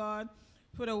 dear God,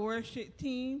 for the worship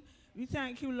team. We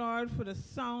thank you, Lord, for the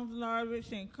songs, Lord,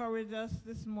 which encourage us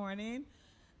this morning.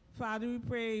 Father, we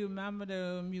pray you remember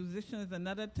the musicians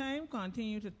another time.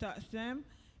 Continue to touch them.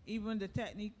 Even the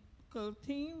technical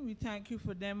team, we thank you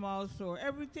for them also.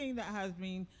 Everything that has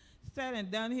been said and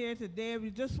done here today, we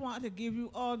just want to give you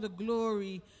all the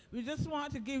glory. We just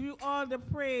want to give you all the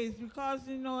praise, because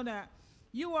you know that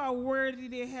you are worthy,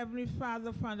 dear Heavenly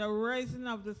Father, from the rising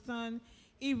of the sun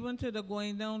even to the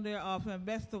going down thereof. And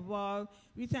best of all,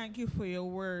 we thank you for your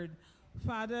word.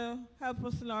 Father, help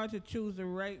us, Lord, to choose the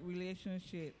right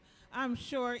relationship. I'm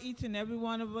sure each and every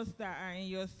one of us that are in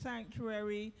your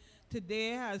sanctuary today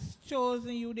has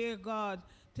chosen you, dear God,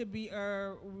 to be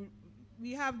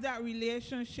we have that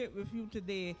relationship with you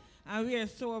today, and we are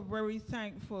so very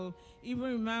thankful. Even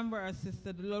remember our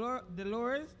sister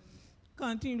Delores.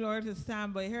 Continue, Lord, to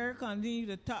stand by her. Continue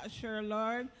to touch her,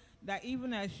 Lord, that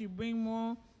even as she bring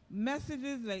more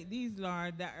messages like these,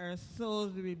 Lord, that our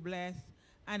souls will be blessed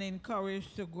and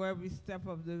encouraged to go every step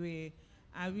of the way.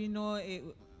 And we know it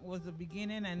was a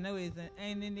beginning and now it's an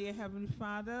ending, dear Heavenly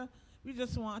Father. We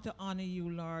just want to honor you,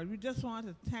 Lord. We just want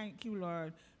to thank you,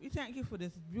 Lord. We thank you for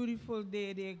this beautiful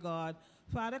day, dear God.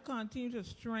 Father, continue to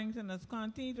strengthen us.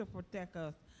 Continue to protect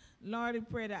us. Lord, we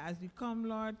pray that as we come,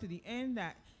 Lord, to the end,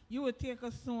 that you will take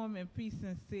us home in peace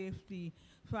and safety.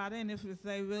 Father, and if it's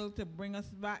thy will to bring us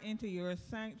back into your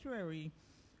sanctuary,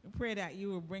 we pray that you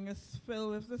will bring us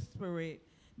filled with the Spirit.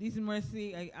 This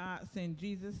mercy I ask in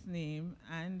Jesus' name,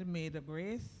 and may the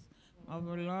grace of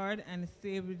our Lord and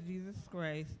Savior Jesus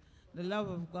Christ, the love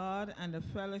of God, and the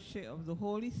fellowship of the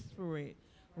Holy Spirit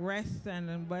rest and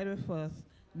abide with us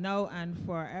now and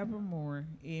forevermore.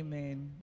 Amen.